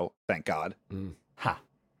the show. Thank God. Ha.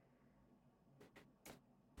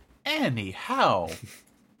 Anyhow,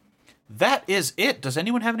 that is it. Does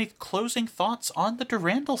anyone have any closing thoughts on the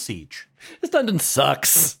Durandal Siege? This dungeon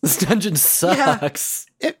sucks. This dungeon sucks.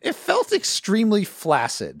 Yeah, it felt extremely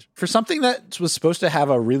flaccid for something that was supposed to have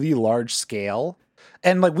a really large scale.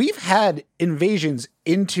 And like we've had invasions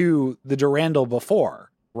into the Durandal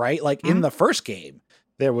before, right? Like in the first game,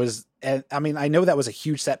 there was, and I mean, I know that was a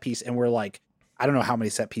huge set piece, and we're like, I don't know how many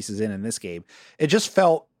set pieces in this game. It just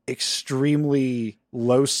felt extremely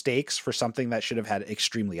low stakes for something that should have had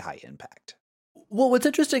extremely high impact. Well, what's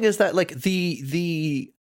interesting is that like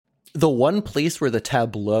the one place where the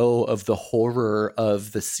tableau of the horror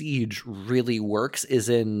of the siege really works is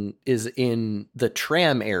in the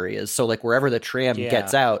tram areas. So like wherever the tram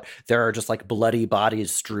gets out, there are just like bloody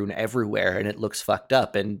bodies strewn everywhere, and it looks fucked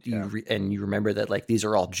up. And you remember that like these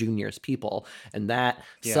are all Junior's people, and that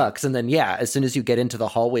sucks. And then as soon as you get into the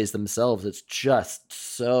hallways themselves, it's just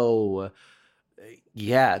so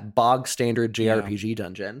bog standard JRPG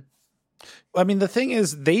dungeon. I mean, the thing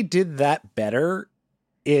is, they did that better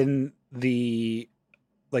in the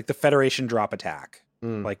Federation drop attack,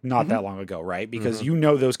 like not that long ago, right? Because you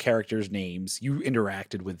know those characters' names, you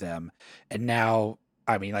interacted with them, and now,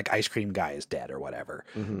 I mean, like Ice Cream Guy is dead or whatever.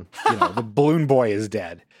 You know, the Balloon Boy is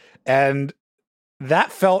dead, and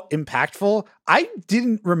that felt impactful. I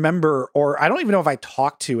didn't remember, or I don't even know if I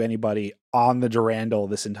talked to anybody on the Durandal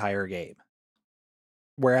this entire game.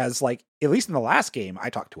 Whereas, like, at least in the last game,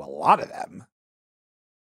 I talked to a lot of them.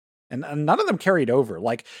 And none of them carried over.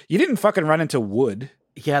 Like, you didn't fucking run into Wood.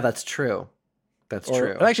 Yeah, that's true. That's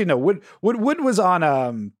true. Actually, no, Wood was on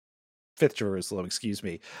 5th Jerusalem, excuse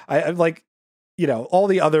me. I like, you know, all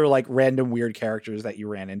the other, like, random weird characters that you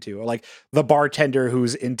ran into. Or, like, the bartender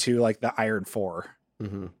who's into, like, the Iron 4.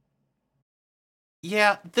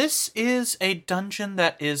 Yeah, this is a dungeon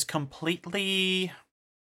that is completely...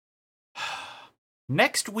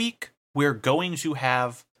 Next week, we're going to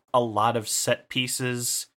have a lot of set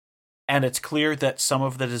pieces, and it's clear that some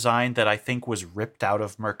of the design that I think was ripped out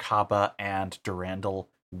of Merkaba and Durandal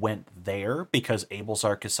went there because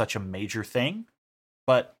Abelzark is such a major thing.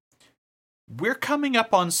 But we're coming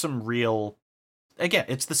up on some real... Again,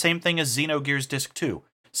 it's the same thing as Xenogears Disc 2.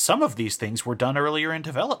 Some of these things were done earlier in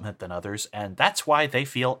development than others, and that's why they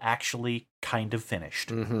feel actually kind of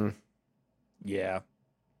finished. Yeah.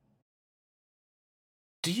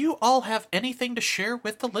 Do you all have anything to share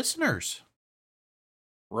with the listeners?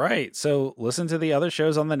 Right. So listen to the other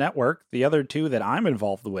shows on the network. The other two that I'm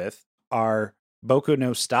involved with are Boku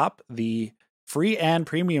no Stop, the free and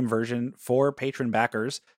premium version for patron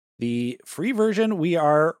backers. The free version, we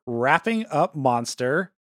are wrapping up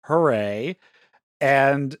Monster. Hooray.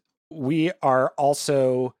 And we are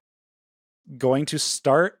also going to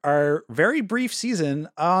start our very brief season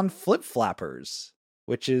on Flip Flappers,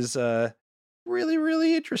 which is really,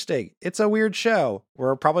 really interesting. It's a weird show.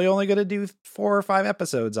 We're probably only going to do 4 or 5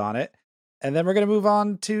 episodes on it, and then we're going to move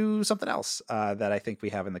on to something else that I think we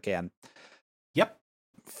have in the can. Yep.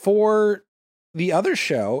 For the other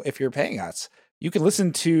show, if you're paying us, you can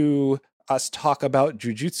listen to us talk about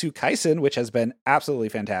Jujutsu Kaisen, which has been absolutely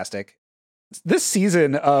fantastic. This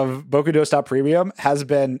season of Boku no Stop Premium has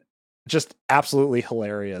been just absolutely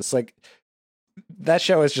hilarious. Like, that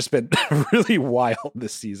show has just been really wild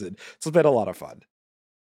this season. It's been a lot of fun.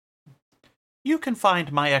 You can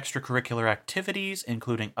find my extracurricular activities,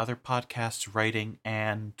 including other podcasts, writing,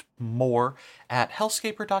 and more, at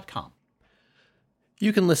hellscaper.com.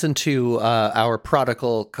 You can listen to our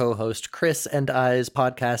prodigal co-host Chris and I's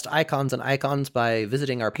podcast Icons and Icons by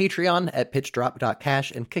visiting our Patreon at pitchdrop.cash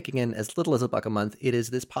and kicking in as little as $1 a month. It is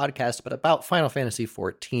this podcast, but about Final Fantasy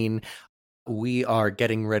XIV. We are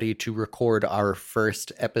getting ready to record our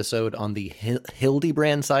first episode on the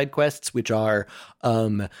Hildebrand side quests, which are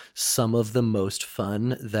some of the most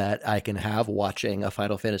fun that I can have watching a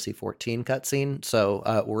Final Fantasy XIV cutscene.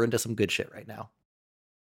 So we're into some good shit right now.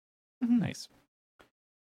 Nice.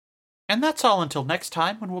 And that's all until next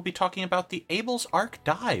time, when we'll be talking about the Abel's Arc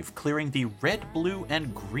Dive, clearing the red, blue,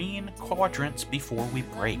 and green quadrants before we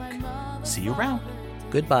break. See you around.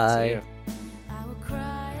 Goodbye. See ya.